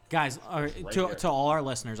tonight. Guys, here. to all our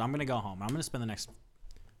listeners, I'm going to go home. I'm going to spend the next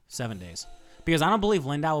 7 days. Because I don't believe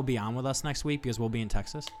Linda will be on with us next week because we'll be in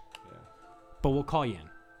Texas. Yeah. But we'll call you in.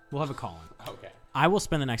 We'll have a call in. Okay. I will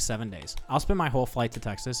spend the next 7 days. I'll spend my whole flight to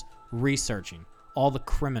Texas researching all the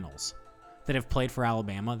criminals that have played for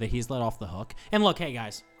Alabama that he's let off the hook. And look, hey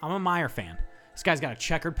guys, I'm a Meyer fan. This guy's got a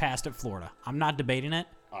checkered past at Florida. I'm not debating it.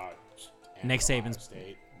 Nick Saban's.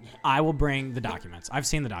 State. I will bring the documents. I've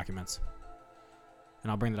seen the documents. And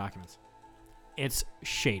I'll bring the documents. It's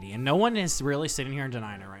shady. And no one is really sitting here and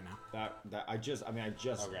denying it right now. I just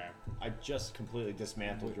completely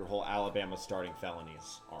dismantled your whole Alabama starting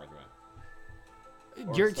felonies argument.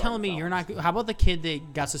 You're telling me you're not. How about the kid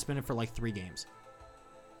that got suspended for like 3 games?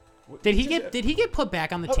 Did he get put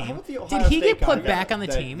back on the team? Did he get put back on the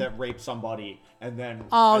team? That raped somebody and then.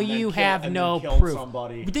 Oh, and then you killed- have and no then killed proof.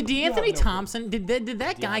 Somebody. Did You have D'Anthony no proof. Thompson? Did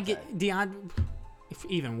that guy get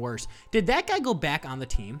even worse? Did that guy go back on the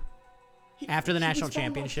team after the He national was found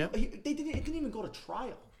championship? guilty. It didn't even go to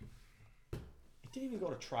trial. It didn't even go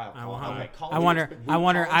to trial. I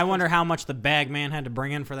wonder how much the bag man had to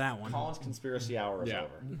bring in for that one. Colin's conspiracy hour is Yeah.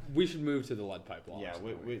 over. We should move to the lead pipe laws. Yeah.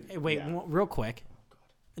 Hey, wait, yeah. real quick.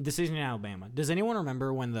 Decision in Alabama. Does anyone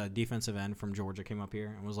remember when the defensive end from Georgia came up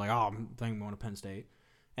here and was like, "Oh, I'm thinking I'm going to Penn State,"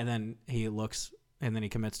 and then he looks and then he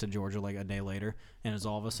commits to Georgia like a day later, and is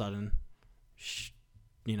all of a sudden,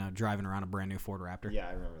 driving around a brand new Ford Raptor. Yeah,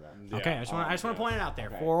 I remember that. Okay, I just want to point it out there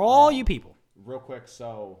Okay. for all you people. Real quick,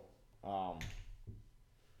 so,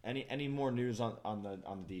 any more news on the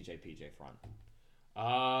DJ PJ front?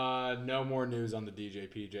 No more news on the DJ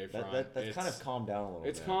PJ front. That's kind of calmed down a little bit.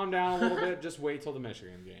 It's calmed down a little bit. Just wait till the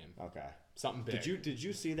Michigan game. Okay. Something big. Did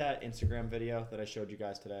you see that Instagram video that I showed you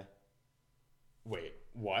guys today? Wait,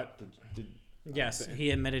 what? Yes,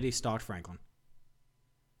 he admitted he stalked Franklin.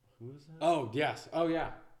 Who is that? Oh yes. Oh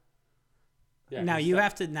yeah. Yeah. Now you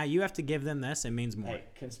have to give them this. It means more. Hey,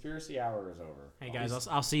 conspiracy hour is over. Hey guys,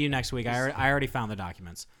 I'll see you next week. I already found the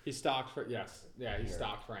documents. He stalked for he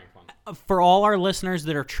stalked Franklin. For all our listeners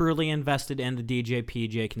that are truly invested in the DJ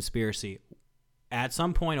PJ conspiracy, at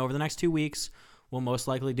some point over the next 2 weeks, we'll most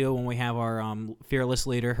likely do it when we have our fearless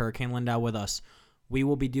leader, Hurricane Lindell, with us. We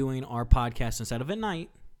will be doing our podcast instead of at night,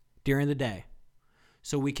 during the day.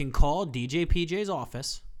 So we can call DJ PJ's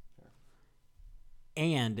office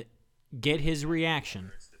and get his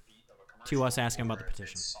reaction to us asking about the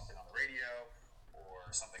petition. Something on the radio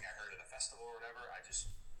or something I heard at a festival or whatever, I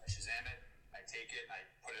Shazam it, I take it, and I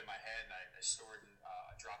put it in my head, and I store it in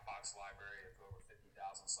a Dropbox library of over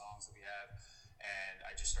 50,000 songs that we have, and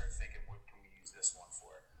I just start thinking, what can we use this one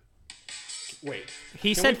for? Wait.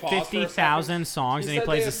 He said 50,000 songs, and he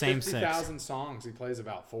plays the same 6. 50,000 songs. He plays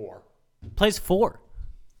about 4. Plays 4.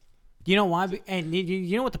 You know why? And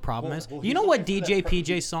you know what the problem is? You know what DJ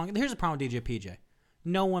PJ's song? Here's the problem with DJ PJ.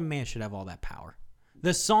 No one man should have all that power.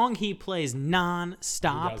 The song he plays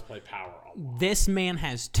non-stop. He does play power a lot. This man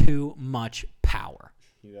has too much power.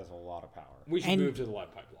 He has a lot of power. We should move to the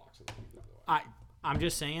lead pipe blocks. I'm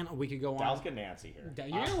just saying we could go on. Dallas get Nancy here.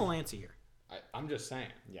 You're a little antsy here. I'm just saying.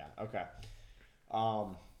 Yeah. Okay.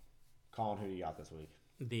 Colin, who do you got this week?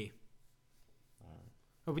 We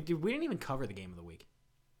didn't even cover the game of the week.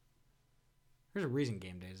 There's a reason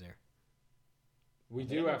game day's there. We Are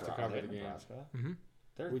they do in have to Nebra- are cover they the in games. Nebraska? Mm-hmm.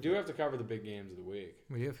 They're, We do have to cover the big games of the week.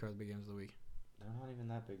 We do have to cover the big games of the week. They're not even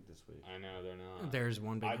that big this week. I know they're not. There's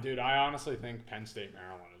one big. Dude, I honestly think Penn State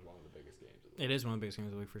Maryland is one of the biggest games of the week. It is one of the biggest games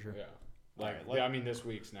of the week for sure. Yeah. Alright, I mean, this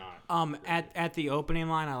week's not. At the opening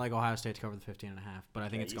line, I like Ohio State to cover the 15.5, but I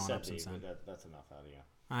think it's you gone said up since big, then. but that's enough out of you.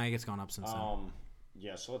 I think it's gone up since then.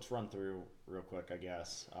 Yeah, so let's run through real quick, I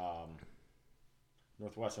guess.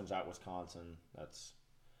 Northwestern's at Wisconsin. It's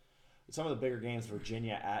some of the bigger games.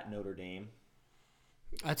 Virginia at Notre Dame.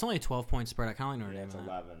 That's only a 12-point spread. I kind of like Notre Yeah, Dame. it's in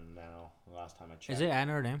that. 11 now. The last time I checked. Is it at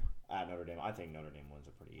Notre Dame? At Notre Dame? I think Notre Dame wins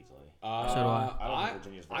it pretty easily. So do I. I don't think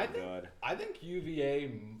Virginia's very good. I think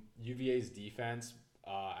UVA's defense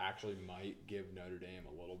actually might give Notre Dame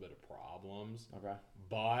a little bit of problems. Okay.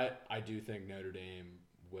 But I do think Notre Dame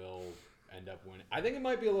will end up winning. I think it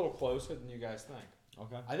might be a little closer than you guys think.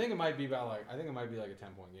 Okay. I think it might be like a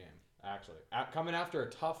 10-point game. Actually, coming after a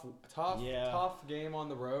tough game on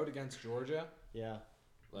the road against Georgia. Yeah.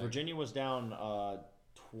 Like- Virginia was down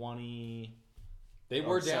 20. They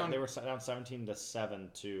were down. They were down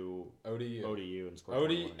 17-7 to ODU. and scored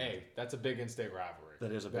 21. Hey, that's a big in-state rivalry.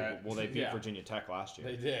 That is a big. Well, they beat Virginia Tech last year.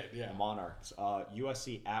 They did, yeah. The Monarchs.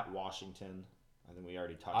 USC at Washington. I think we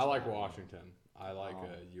already touched. I on like that. Washington. I like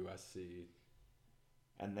USC.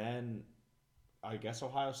 And then, I guess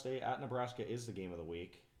Ohio State at Nebraska is the game of the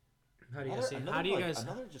week. How do you guys see?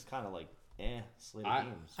 Another just kind of like slate of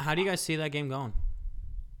games. How do you guys see that game going?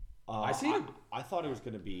 I see. I thought it was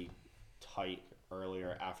going to be tight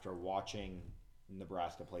earlier after watching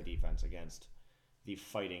Nebraska play defense against the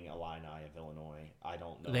Fighting Illini of Illinois. I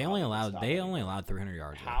don't know. They only allowed 300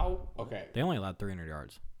 yards. How? Okay. They only allowed 300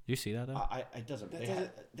 yards. Do you see that though? It doesn't.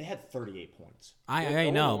 They had 38 points. I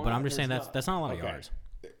know, but I'm just saying there's that's not a lot of okay. yards.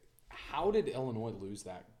 How did Illinois lose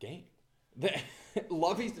that game?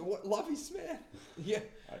 Lovey Smith. Yeah.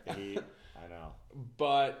 I know.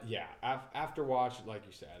 But yeah, after watching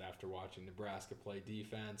Nebraska play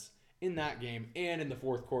defense in that game and in the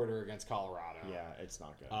fourth quarter against Colorado. Yeah, it's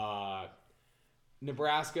not good.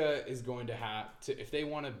 Nebraska is going to have to, if they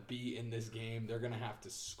want to be in this game, they're going to have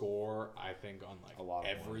to score, I think, on like a lot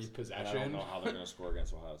of every points. possession. And I don't know how they're going to score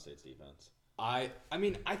against Ohio State's defense. I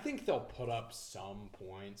mean, I think they'll put up some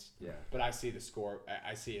points. Yeah. But I see the score.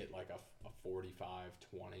 I see it like a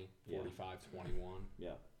 45-20, 45-21. Yeah.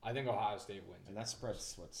 I think Ohio State wins. And that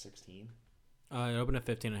spread's, 16? It opened at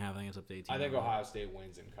 15.5. I think it's up to 18. I think Ohio State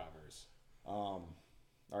wins and covers. All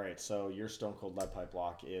right, so your Stone Cold Lead Pipe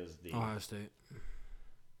lock is the Ohio State.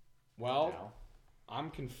 Well, now. I'm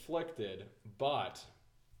conflicted, but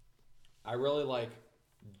I really like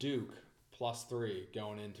Duke +3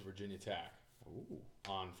 going into Virginia Tech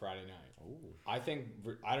on Friday night. Ooh. I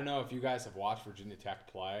don't know if you guys have watched Virginia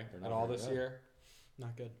Tech play at all this year.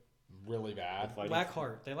 Not good. Really bad. Lack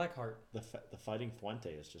heart. They lack heart. The Fighting Fuente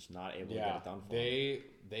is just not able to get it done for them.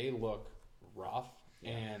 They look rough,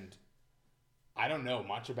 and I don't know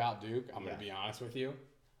much about Duke. I'm going to be honest with you.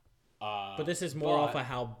 But this is more off of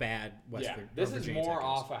how bad this is Virginia more Tech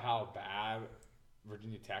off of how bad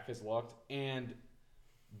Virginia Tech has looked, and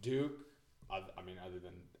Duke. I mean, other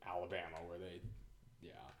than Alabama, where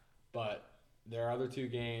but their other two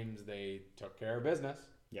games they took care of business.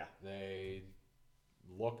 Yeah. They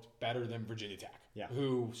looked better than Virginia Tech,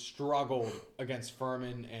 who struggled against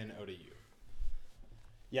Furman and ODU.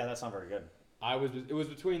 Yeah, that's not very good. It was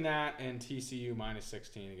between that and TCU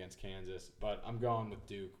 -16 against Kansas, but I'm going with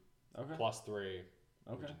Duke +3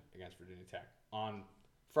 against Virginia Tech on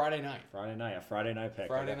Friday night. A Friday night pick.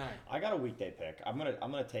 Friday night. I got a weekday pick. I'm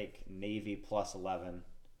gonna take Navy +11,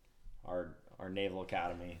 our Naval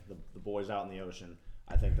Academy, the boys out in the ocean.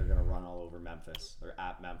 I think they're gonna run all over Memphis. They're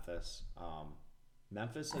at Memphis.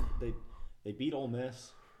 Memphis, they beat Ole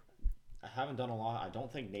Miss. I haven't done a lot. I don't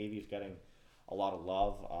think Navy's getting a lot of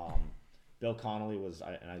love. Bill Connolly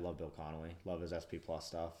and I love Bill Connolly. Love his SP Plus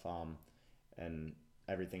stuff and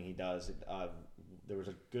everything he does. There was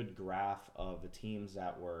a good graph of the teams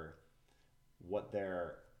that were what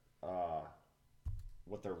their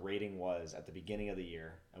rating was at the beginning of the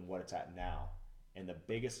year and what it's at now. And the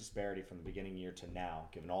biggest disparity from the beginning of the year to now,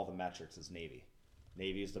 given all the metrics, is Navy.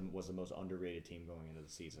 Navy was the most underrated team going into the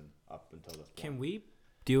season up until this point. Can we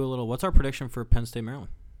do a little? What's our prediction for Penn State, Maryland?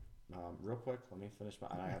 Real quick, let me finish.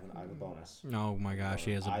 I have a bonus. Oh my gosh,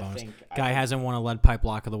 he has a bonus. I Guy think hasn't won a lead pipe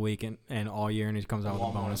block of the week and all year, and he comes out with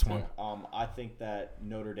a bonus one. I think that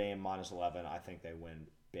Notre Dame -11. I think they win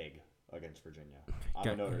big against Virginia. I'm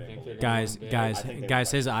a Notre Dame believer.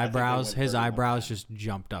 Guys, his eyebrows just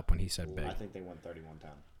jumped up when he said big. I think they win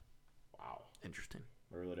 31-10. Wow, Interesting.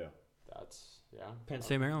 I really do. that's Penn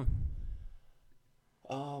State, Maryland.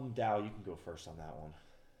 Dow, you can go first on that one.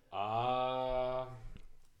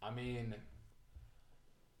 I mean,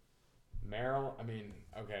 Maryland.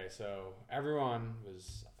 Okay, so everyone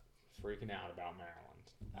was freaking out about Maryland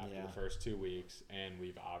after the first 2 weeks, and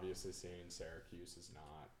we've obviously seen Syracuse is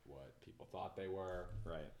not what people thought they were.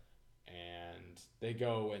 Right. And they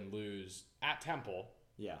go and lose at Temple.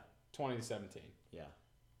 Yeah. 20-17. Yeah.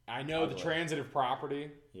 I know the transitive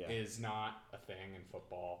property Yeah. is not a thing in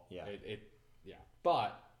football. Yeah.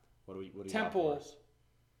 But What do you Temple got for us?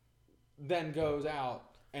 then goes out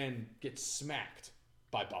and gets smacked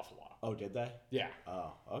by Buffalo. Oh, did they? Yeah.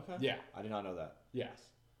 Oh, okay. Yeah. I did not know that. Yes.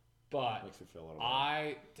 But Makes me feel a little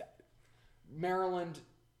bad. Maryland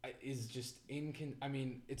is just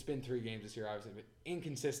it's been 3 games this year, obviously, but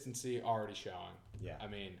inconsistency already showing. Yeah.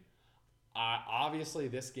 Obviously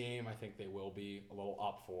this game I think they will be a little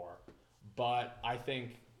up for, but I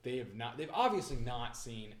think they've obviously not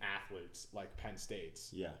seen athletes like Penn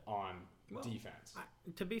State's on defense.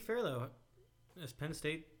 To be fair, though, has Penn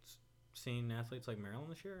State seen athletes like Maryland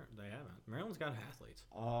this year? They haven't. Maryland's got athletes.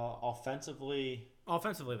 Offensively,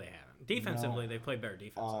 they haven't. Defensively, they played better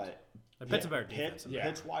defenses. Pitt's a better defense.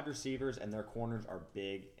 Pitt's wide receivers and their corners are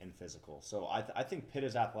big and physical. So I think Pitt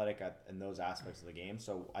is athletic in those aspects of the game.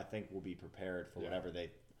 So I think we'll be prepared for whatever they.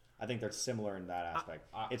 I think they're similar in that aspect.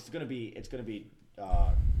 It's gonna be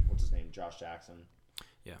what's his name, Josh Jackson.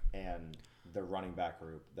 Yeah. And the running back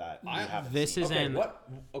group that we I haven't this seen. is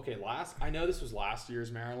I know this was last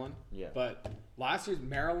year's Maryland. Yeah. But last year's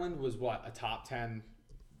Maryland was what, a top 10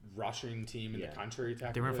 rushing team in the country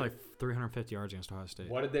technically. They ran for like 350 yards against Ohio State.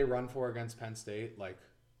 What did they run for against Penn State? Like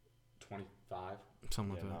 25,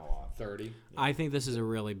 Something like that. not a lot. 30. Yeah. I think this is a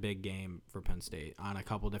really big game for Penn State on a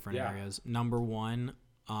couple different areas. Number one,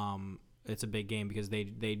 it's a big game because they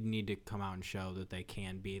need to come out and show that they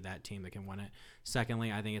can be that team that can win it.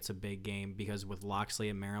 Secondly, I think it's a big game because with Loxley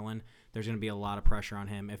at Maryland, there's going to be a lot of pressure on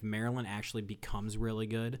him. If Maryland actually becomes really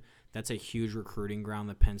good, that's a huge recruiting ground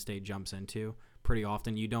that Penn State jumps into pretty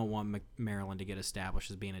often. You don't want Maryland to get established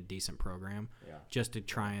as being a decent program just to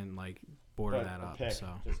try and border that up. Pick. So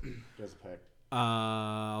just a pick.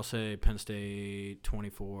 I'll say Penn State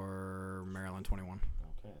 24, Maryland 21.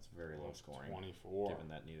 Okay, it's very low scoring. 24. Given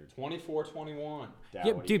that neither 24-21. Dow,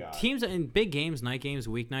 Yeah, what do you dude, got? teams in big games, night games,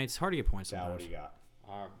 weeknights, it's hard to get points Dow, what sometimes. do you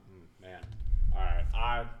got? Man. All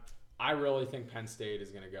right. I really think Penn State is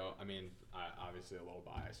going to go. Obviously a little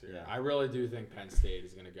bias here. Yeah. I really do think Penn State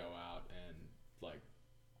is going to go out and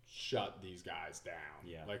shut these guys down.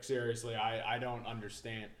 Yeah. Seriously, I don't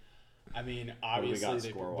understand. Obviously,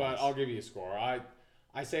 score-wise? but I'll give you a score.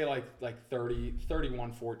 I say 30,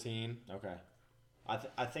 31-14. Okay.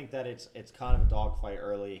 I think that it's kind of a dogfight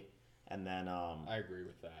early, and then I agree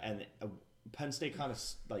with that. and Penn State kind of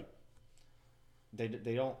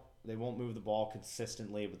they won't move the ball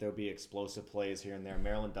consistently, but there'll be explosive plays here and there.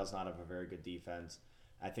 Maryland does not have a very good defense.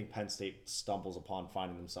 I think Penn State stumbles upon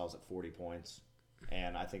finding themselves at 40 points,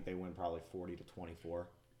 and I think they win probably 40-24,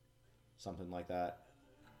 something like that.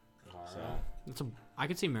 All So right. I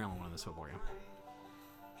could see Maryland winning this football game.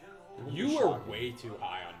 You are way too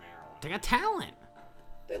high on Maryland. They got talent.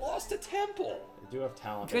 They lost to Temple. they do have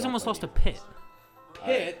talent. You guys They don't almost play lost to defense. Pitt.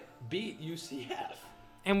 Pitt beat UCF,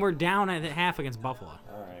 And we're down at the half against Buffalo.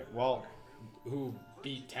 All right. Well, who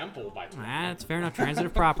beat Temple by 20. That's fair enough.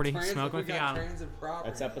 Transitive property. Smoke with Fiat.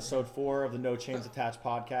 that's episode 4 of the No Chains Attached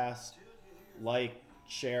podcast. Like,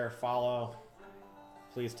 share, follow.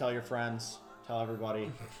 Please tell your friends. Tell everybody.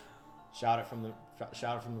 Shout it from the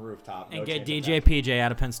rooftop. And No get Chains DJ Attached. PJ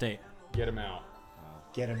out of Penn State. Get him out.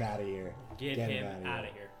 Get him out of here. Get him him outta out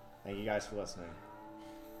of here. Thank you guys for listening.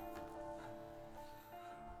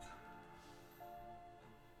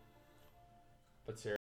 But seriously.